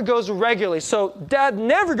mother goes regularly, so dad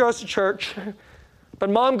never goes to church, but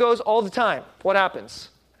mom goes all the time, what happens?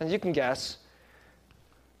 And you can guess.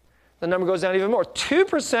 The number goes down even more.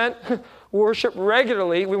 2% worship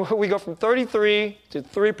regularly. We go from 33 to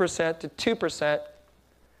 3% to 2%.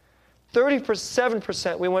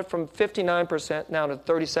 37%, we went from 59% now to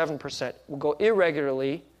 37%. We'll go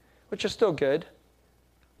irregularly, which is still good,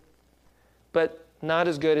 but not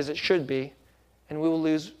as good as it should be, and we will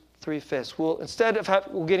lose 3/5. Instead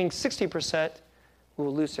of getting 60%, we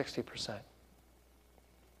will lose 60%.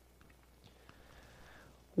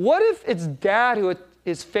 What if it's dad who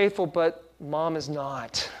is faithful, but mom is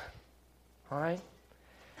not? All right?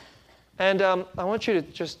 And I want you to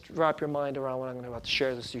just wrap your mind around what I'm about to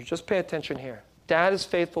share this with you. Just pay attention here. Dad is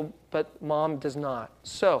faithful, but mom does not.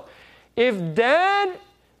 So, if dad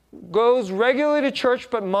goes regularly to church,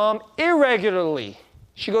 but mom irregularly,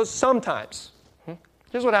 she goes sometimes.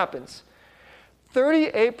 Here's what happens.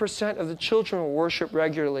 38% of the children will worship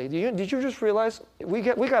regularly. Did you just realize we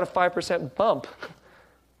got a 5% bump?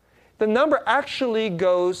 The number actually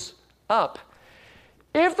goes up.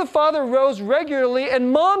 If the father goes regularly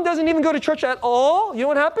and mom doesn't even go to church at all, you know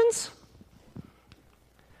what happens?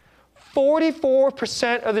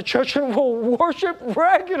 44% of the children will worship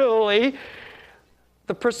regularly.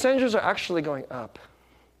 The percentages are actually going up.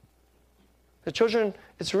 The children,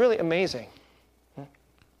 it's really amazing.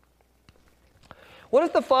 What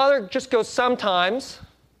if the father just goes sometimes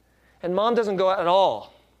and mom doesn't go at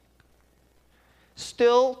all?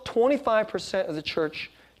 Still, 25% of the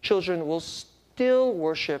church children will still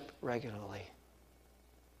worship regularly.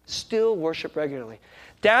 Still worship regularly.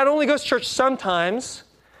 Dad only goes to church sometimes.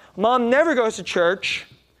 Mom never goes to church.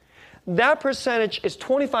 That percentage is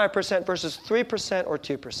 25% versus 3% or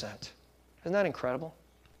 2%. Isn't that incredible?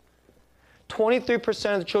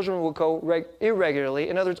 23% of the children will go irregularly.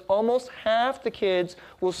 In other words, almost half the kids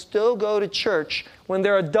will still go to church when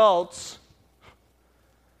they're adults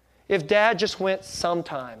if dad just went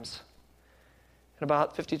sometimes. And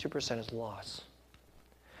about 52% is lost.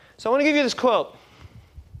 So I want to give you this quote.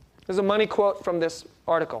 This is a money quote from this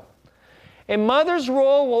article. A mother's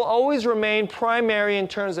role will always remain primary in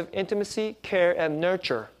terms of intimacy, care, and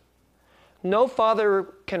nurture. No father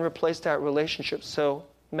can replace that relationship. So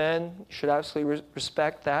men should absolutely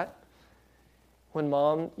respect that when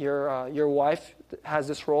mom, your wife, has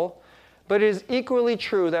this role. But it is equally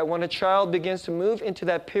true that when a child begins to move into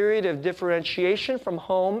that period of differentiation from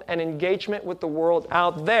home and engagement with the world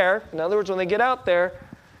out there, in other words, when they get out there,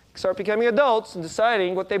 start becoming adults and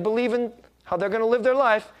deciding what they believe in, how they're going to live their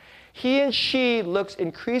life, he and she looks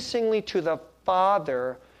increasingly to the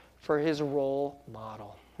father for his role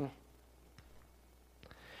model.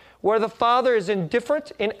 Where the father is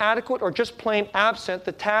indifferent, inadequate, or just plain absent,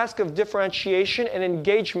 the task of differentiation and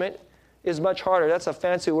engagement is much harder. That's a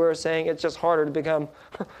fancy way of saying it's just harder to become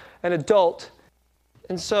an adult.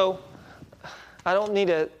 And so, I don't need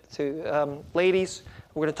to ladies,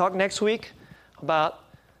 we're going to talk next week about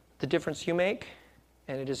the difference you make,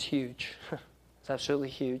 and it is huge. It's absolutely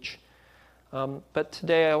huge. But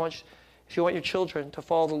today, if you want your children to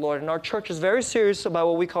follow the Lord, and our church is very serious about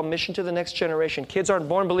what we call mission to the next generation. Kids aren't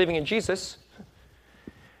born believing in Jesus.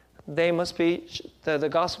 They must be, the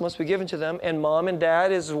gospel must be given to them, and mom and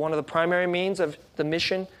dad is one of the primary means of the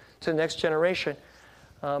mission to the next generation.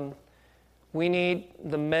 We need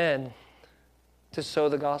the men to sow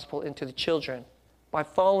the gospel into the children by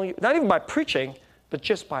following, not even by preaching, but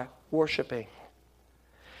just by worshiping.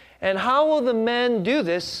 And how will the men do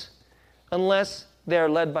this unless they are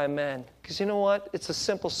led by men? Because you know what? It's a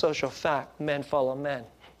simple social fact. Men follow men.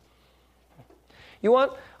 You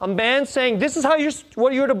want a man saying, this is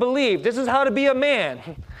what you're to believe. This is how to be a man.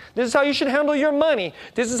 This is how you should handle your money.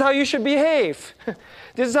 This is how you should behave.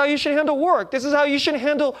 This is how you should handle work. This is how you should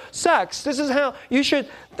handle sex. This is how you should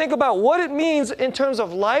think about what it means in terms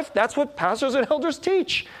of life. That's what pastors and elders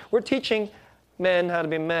teach. We're teaching men how to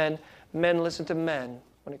be men. Men listen to men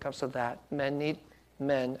when it comes to that. Men need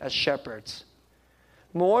men as shepherds.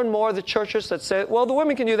 More and more the churches that say, well, the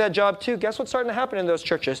women can do that job too. Guess what's starting to happen in those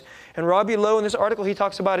churches? And Robbie Lowe in this article, he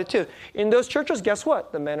talks about it too. In those churches, guess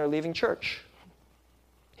what? The men are leaving church.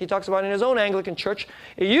 He talks about in his own Anglican church,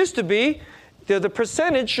 it used to be the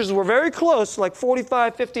percentages were very close, like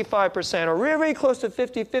 45, 55%, or very, very close to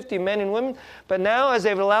 50-50 men and women. But now as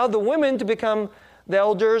they've allowed the women to become the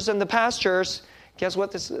elders and the pastors, guess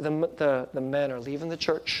what? The men are leaving the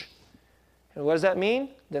church. And what does that mean?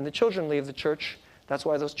 Then the children leave the church. That's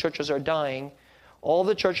why those churches are dying. All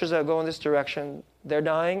the churches that go in this direction, they're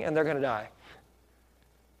dying and they're going to die.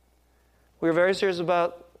 We're very serious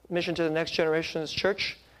about mission to the next generation in this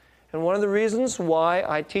church. And one of the reasons why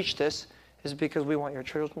I teach this is because we want your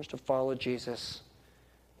children to follow Jesus.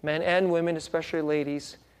 Men and women, especially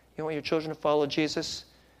ladies, you want your children to follow Jesus?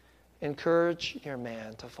 Encourage your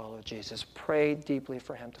man to follow Jesus. Pray deeply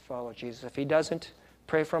for him to follow Jesus. If he doesn't,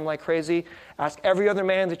 pray for him like crazy. Ask every other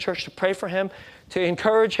man in the church to pray for him, to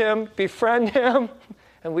encourage him, befriend him.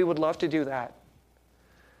 And we would love to do that.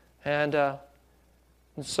 And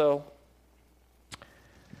so,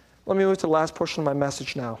 let me move to the last portion of my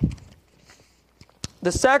message now.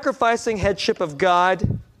 The sacrificing headship of God.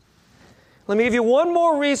 Let me give you one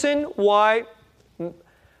more reason why the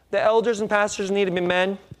elders and pastors need to be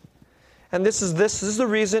men. And this is the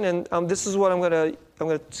reason, and this is what I'm going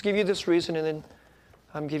to give you this reason, and then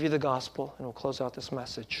I'm give you the gospel, and we'll close out this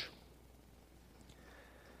message.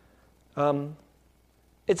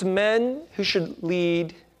 It's men who should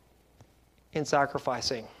lead in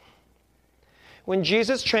sacrificing. When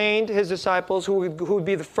Jesus trained his disciples, who would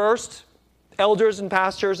be the first elders and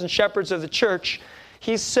pastors and shepherds of the church,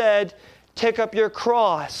 he said, take up your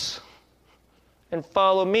cross and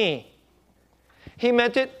follow me. He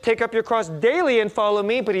meant it, take up your cross daily and follow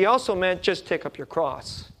me, but he also meant just take up your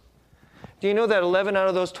cross. Do you know that 11 out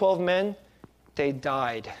of those 12 men, they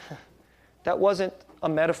died? That wasn't a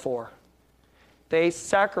metaphor. They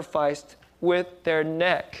sacrificed with their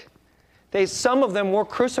neck. Some of them were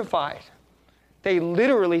crucified. They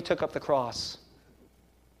literally took up the cross.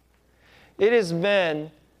 It is men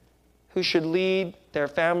who should lead their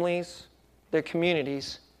families, their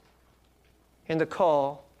communities, in the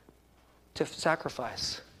call to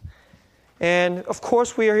sacrifice. And of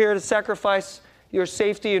course, we are here to sacrifice your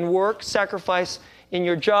safety in work, sacrifice in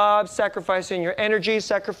your job, sacrifice in your energy,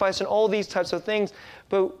 sacrifice in all these types of things.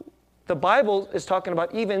 But the Bible is talking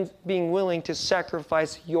about even being willing to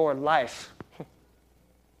sacrifice your life.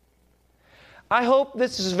 I hope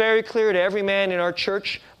this is very clear to every man in our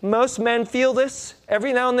church. Most men feel this.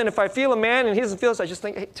 Every now and then, if I feel a man and he doesn't feel this, I just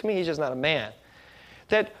think, hey, to me, he's just not a man.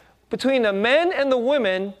 That between the men and the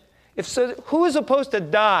women, who is supposed to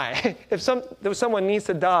die? If someone needs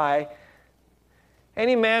to die,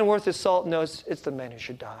 any man worth his salt knows it's the men who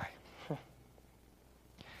should die.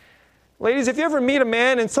 Ladies, if you ever meet a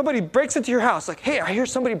man and somebody breaks into your house, like, hey, I hear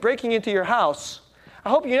somebody breaking into your house, I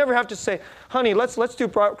hope you never have to say, honey, let's do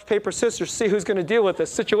rock, paper, scissors, see who's going to deal with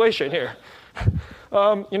this situation here. Hey,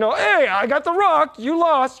 I got the rock, you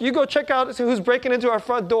lost, you go check out who's breaking into our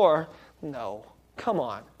front door. No, come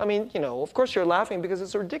on. I mean, of course you're laughing because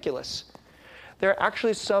it's ridiculous. There are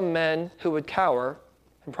actually some men who would cower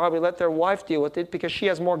and probably let their wife deal with it because she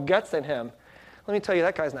has more guts than him. Let me tell you,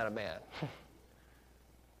 that guy's not a man.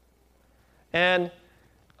 And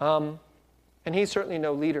he's certainly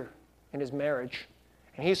no leader in his marriage.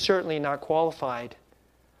 And he's certainly not qualified.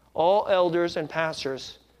 All elders and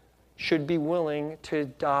pastors should be willing to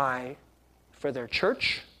die for their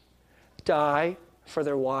church, die for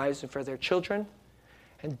their wives and for their children,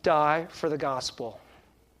 and die for the gospel.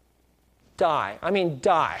 Die. I mean,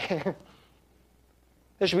 die.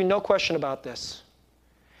 There should be no question about this.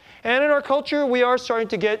 And in our culture,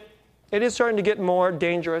 it is starting to get more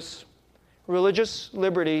dangerous. Religious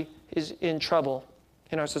liberty is in trouble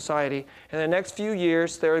in our society. In the next few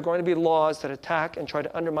years, there are going to be laws that attack and try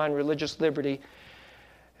to undermine religious liberty.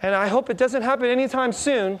 And I hope it doesn't happen anytime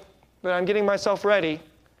soon, but I'm getting myself ready,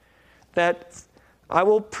 that I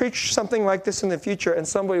will preach something like this in the future and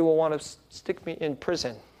somebody will want to stick me in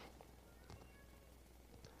prison.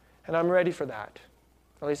 And I'm ready for that.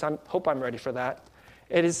 At least I hope I'm ready for that.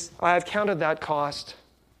 I have counted that cost.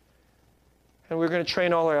 And we're going to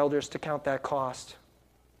train all our elders to count that cost.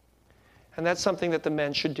 And that's something that the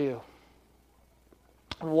men should do.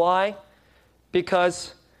 Why?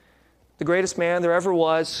 because the greatest man there ever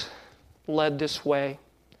was led this way.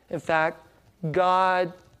 In fact,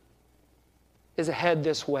 God is ahead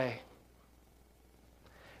this way.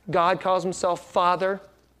 God calls himself Father.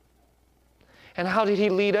 And how did he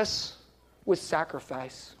lead us? With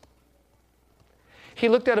sacrifice. He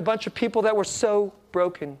looked at a bunch of people that were so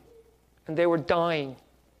broken, and they were dying,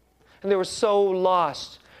 and they were so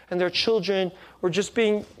lost, and their children were just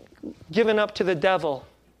being given up to the devil.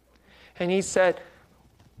 And he said,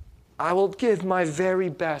 I will give my very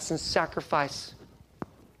best and sacrifice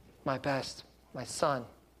my best, my son.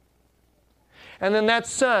 And then that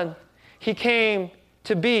son, he came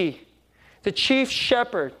to be the chief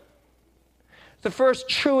shepherd, the first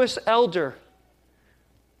truest elder.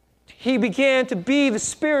 He began to be the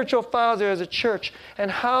spiritual father of the church. And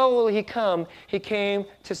how will he come? He came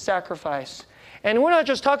to sacrifice. And we're not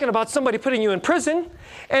just talking about somebody putting you in prison.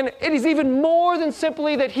 And it is even more than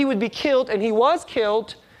simply that he would be killed, and he was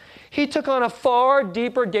killed. He took on a far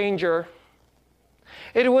deeper danger.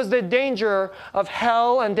 It was the danger of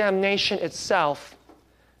hell and damnation itself.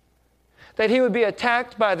 That he would be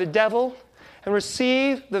attacked by the devil and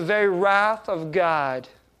receive the very wrath of God.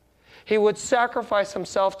 He would sacrifice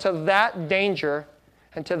himself to that danger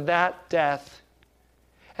and to that death.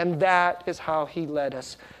 And that is how he led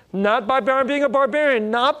us. Not by being a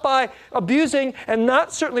barbarian, not by abusing, and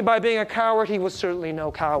not certainly by being a coward. He was certainly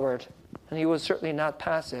no coward. And he was certainly not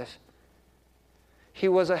passive. He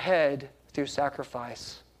was ahead through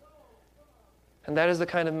sacrifice. And that is the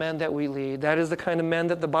kind of men that we lead. That is the kind of men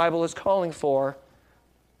that the Bible is calling for.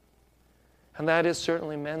 And that is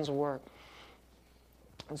certainly men's work.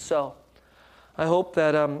 And so, I hope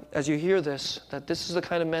that as you hear this, that this is the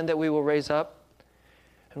kind of men that we will raise up.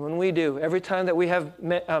 And when we do, every time that we have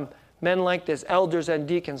men like this, elders and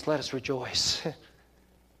deacons, let us rejoice.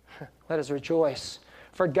 Let us rejoice.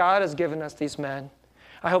 For God has given us these men.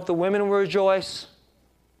 I hope the women will rejoice.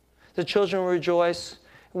 The children will rejoice.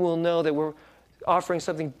 And we'll know that we're offering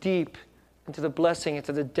something deep into the blessing,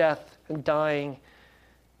 into the death and dying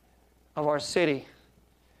of our city.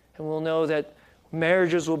 And we'll know that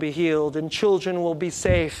marriages will be healed and children will be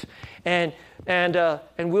safe. And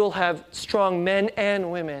we'll have strong men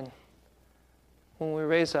and women when we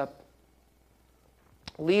raise up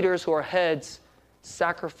leaders who are heads,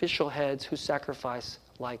 sacrificial heads who sacrifice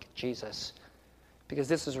like Jesus. Because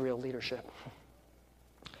this is real leadership.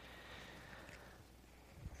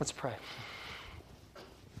 Let's pray.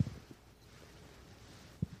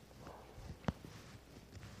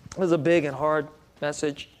 This is a big and hard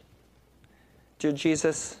message. Dear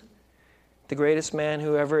Jesus, the greatest man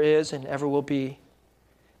who ever is and ever will be,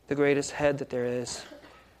 the greatest head that there is.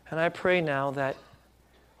 And I pray now that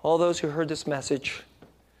all those who heard this message,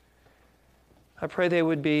 I pray they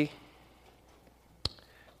would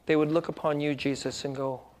look upon you, Jesus, and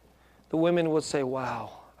go, the women would say,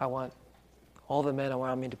 wow, I want all the men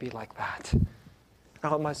around me to be like that. I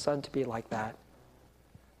want my son to be like that.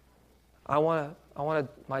 I want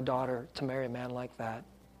my daughter to marry a man like that.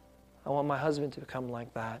 I want my husband to become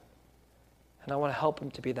like that. And I want to help him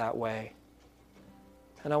to be that way.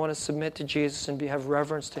 And I want to submit to Jesus and have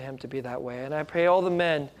reverence to him to be that way. And I pray all the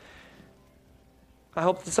men, I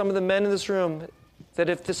hope that some of the men in this room, that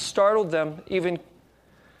if this startled them, even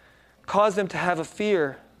caused them to have a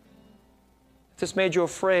fear, if this made you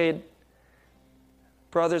afraid,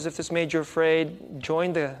 brothers, if this made you afraid,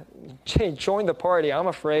 join the party. I'm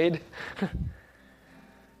afraid.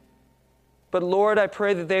 But Lord, I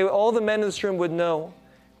pray that all the men in this room would know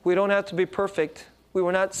we don't have to be perfect. We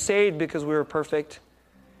were not saved because we were perfect.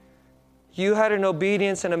 You had an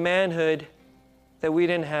obedience and a manhood that we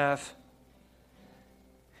didn't have.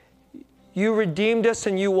 You redeemed us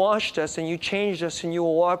and you washed us and you changed us and you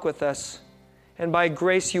will walk with us. And by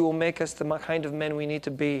grace you will make us the kind of men we need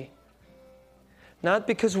to be. Not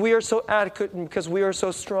because we are so adequate and because we are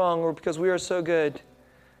so strong or because we are so good,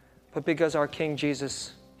 but because our King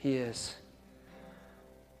Jesus, He is.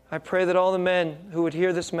 I pray that all the men who would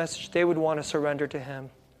hear this message, they would want to surrender to Him.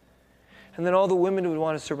 And then all the women would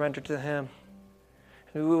want to surrender to Him.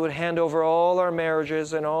 And we would hand over all our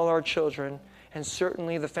marriages and all our children, and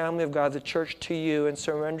certainly the family of God, the church, to you, and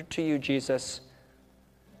surrender to you, Jesus.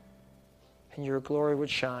 And your glory would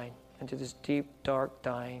shine into this deep, dark,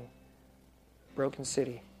 dying, broken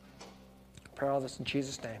city. I pray all this in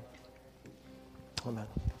Jesus' name. Amen.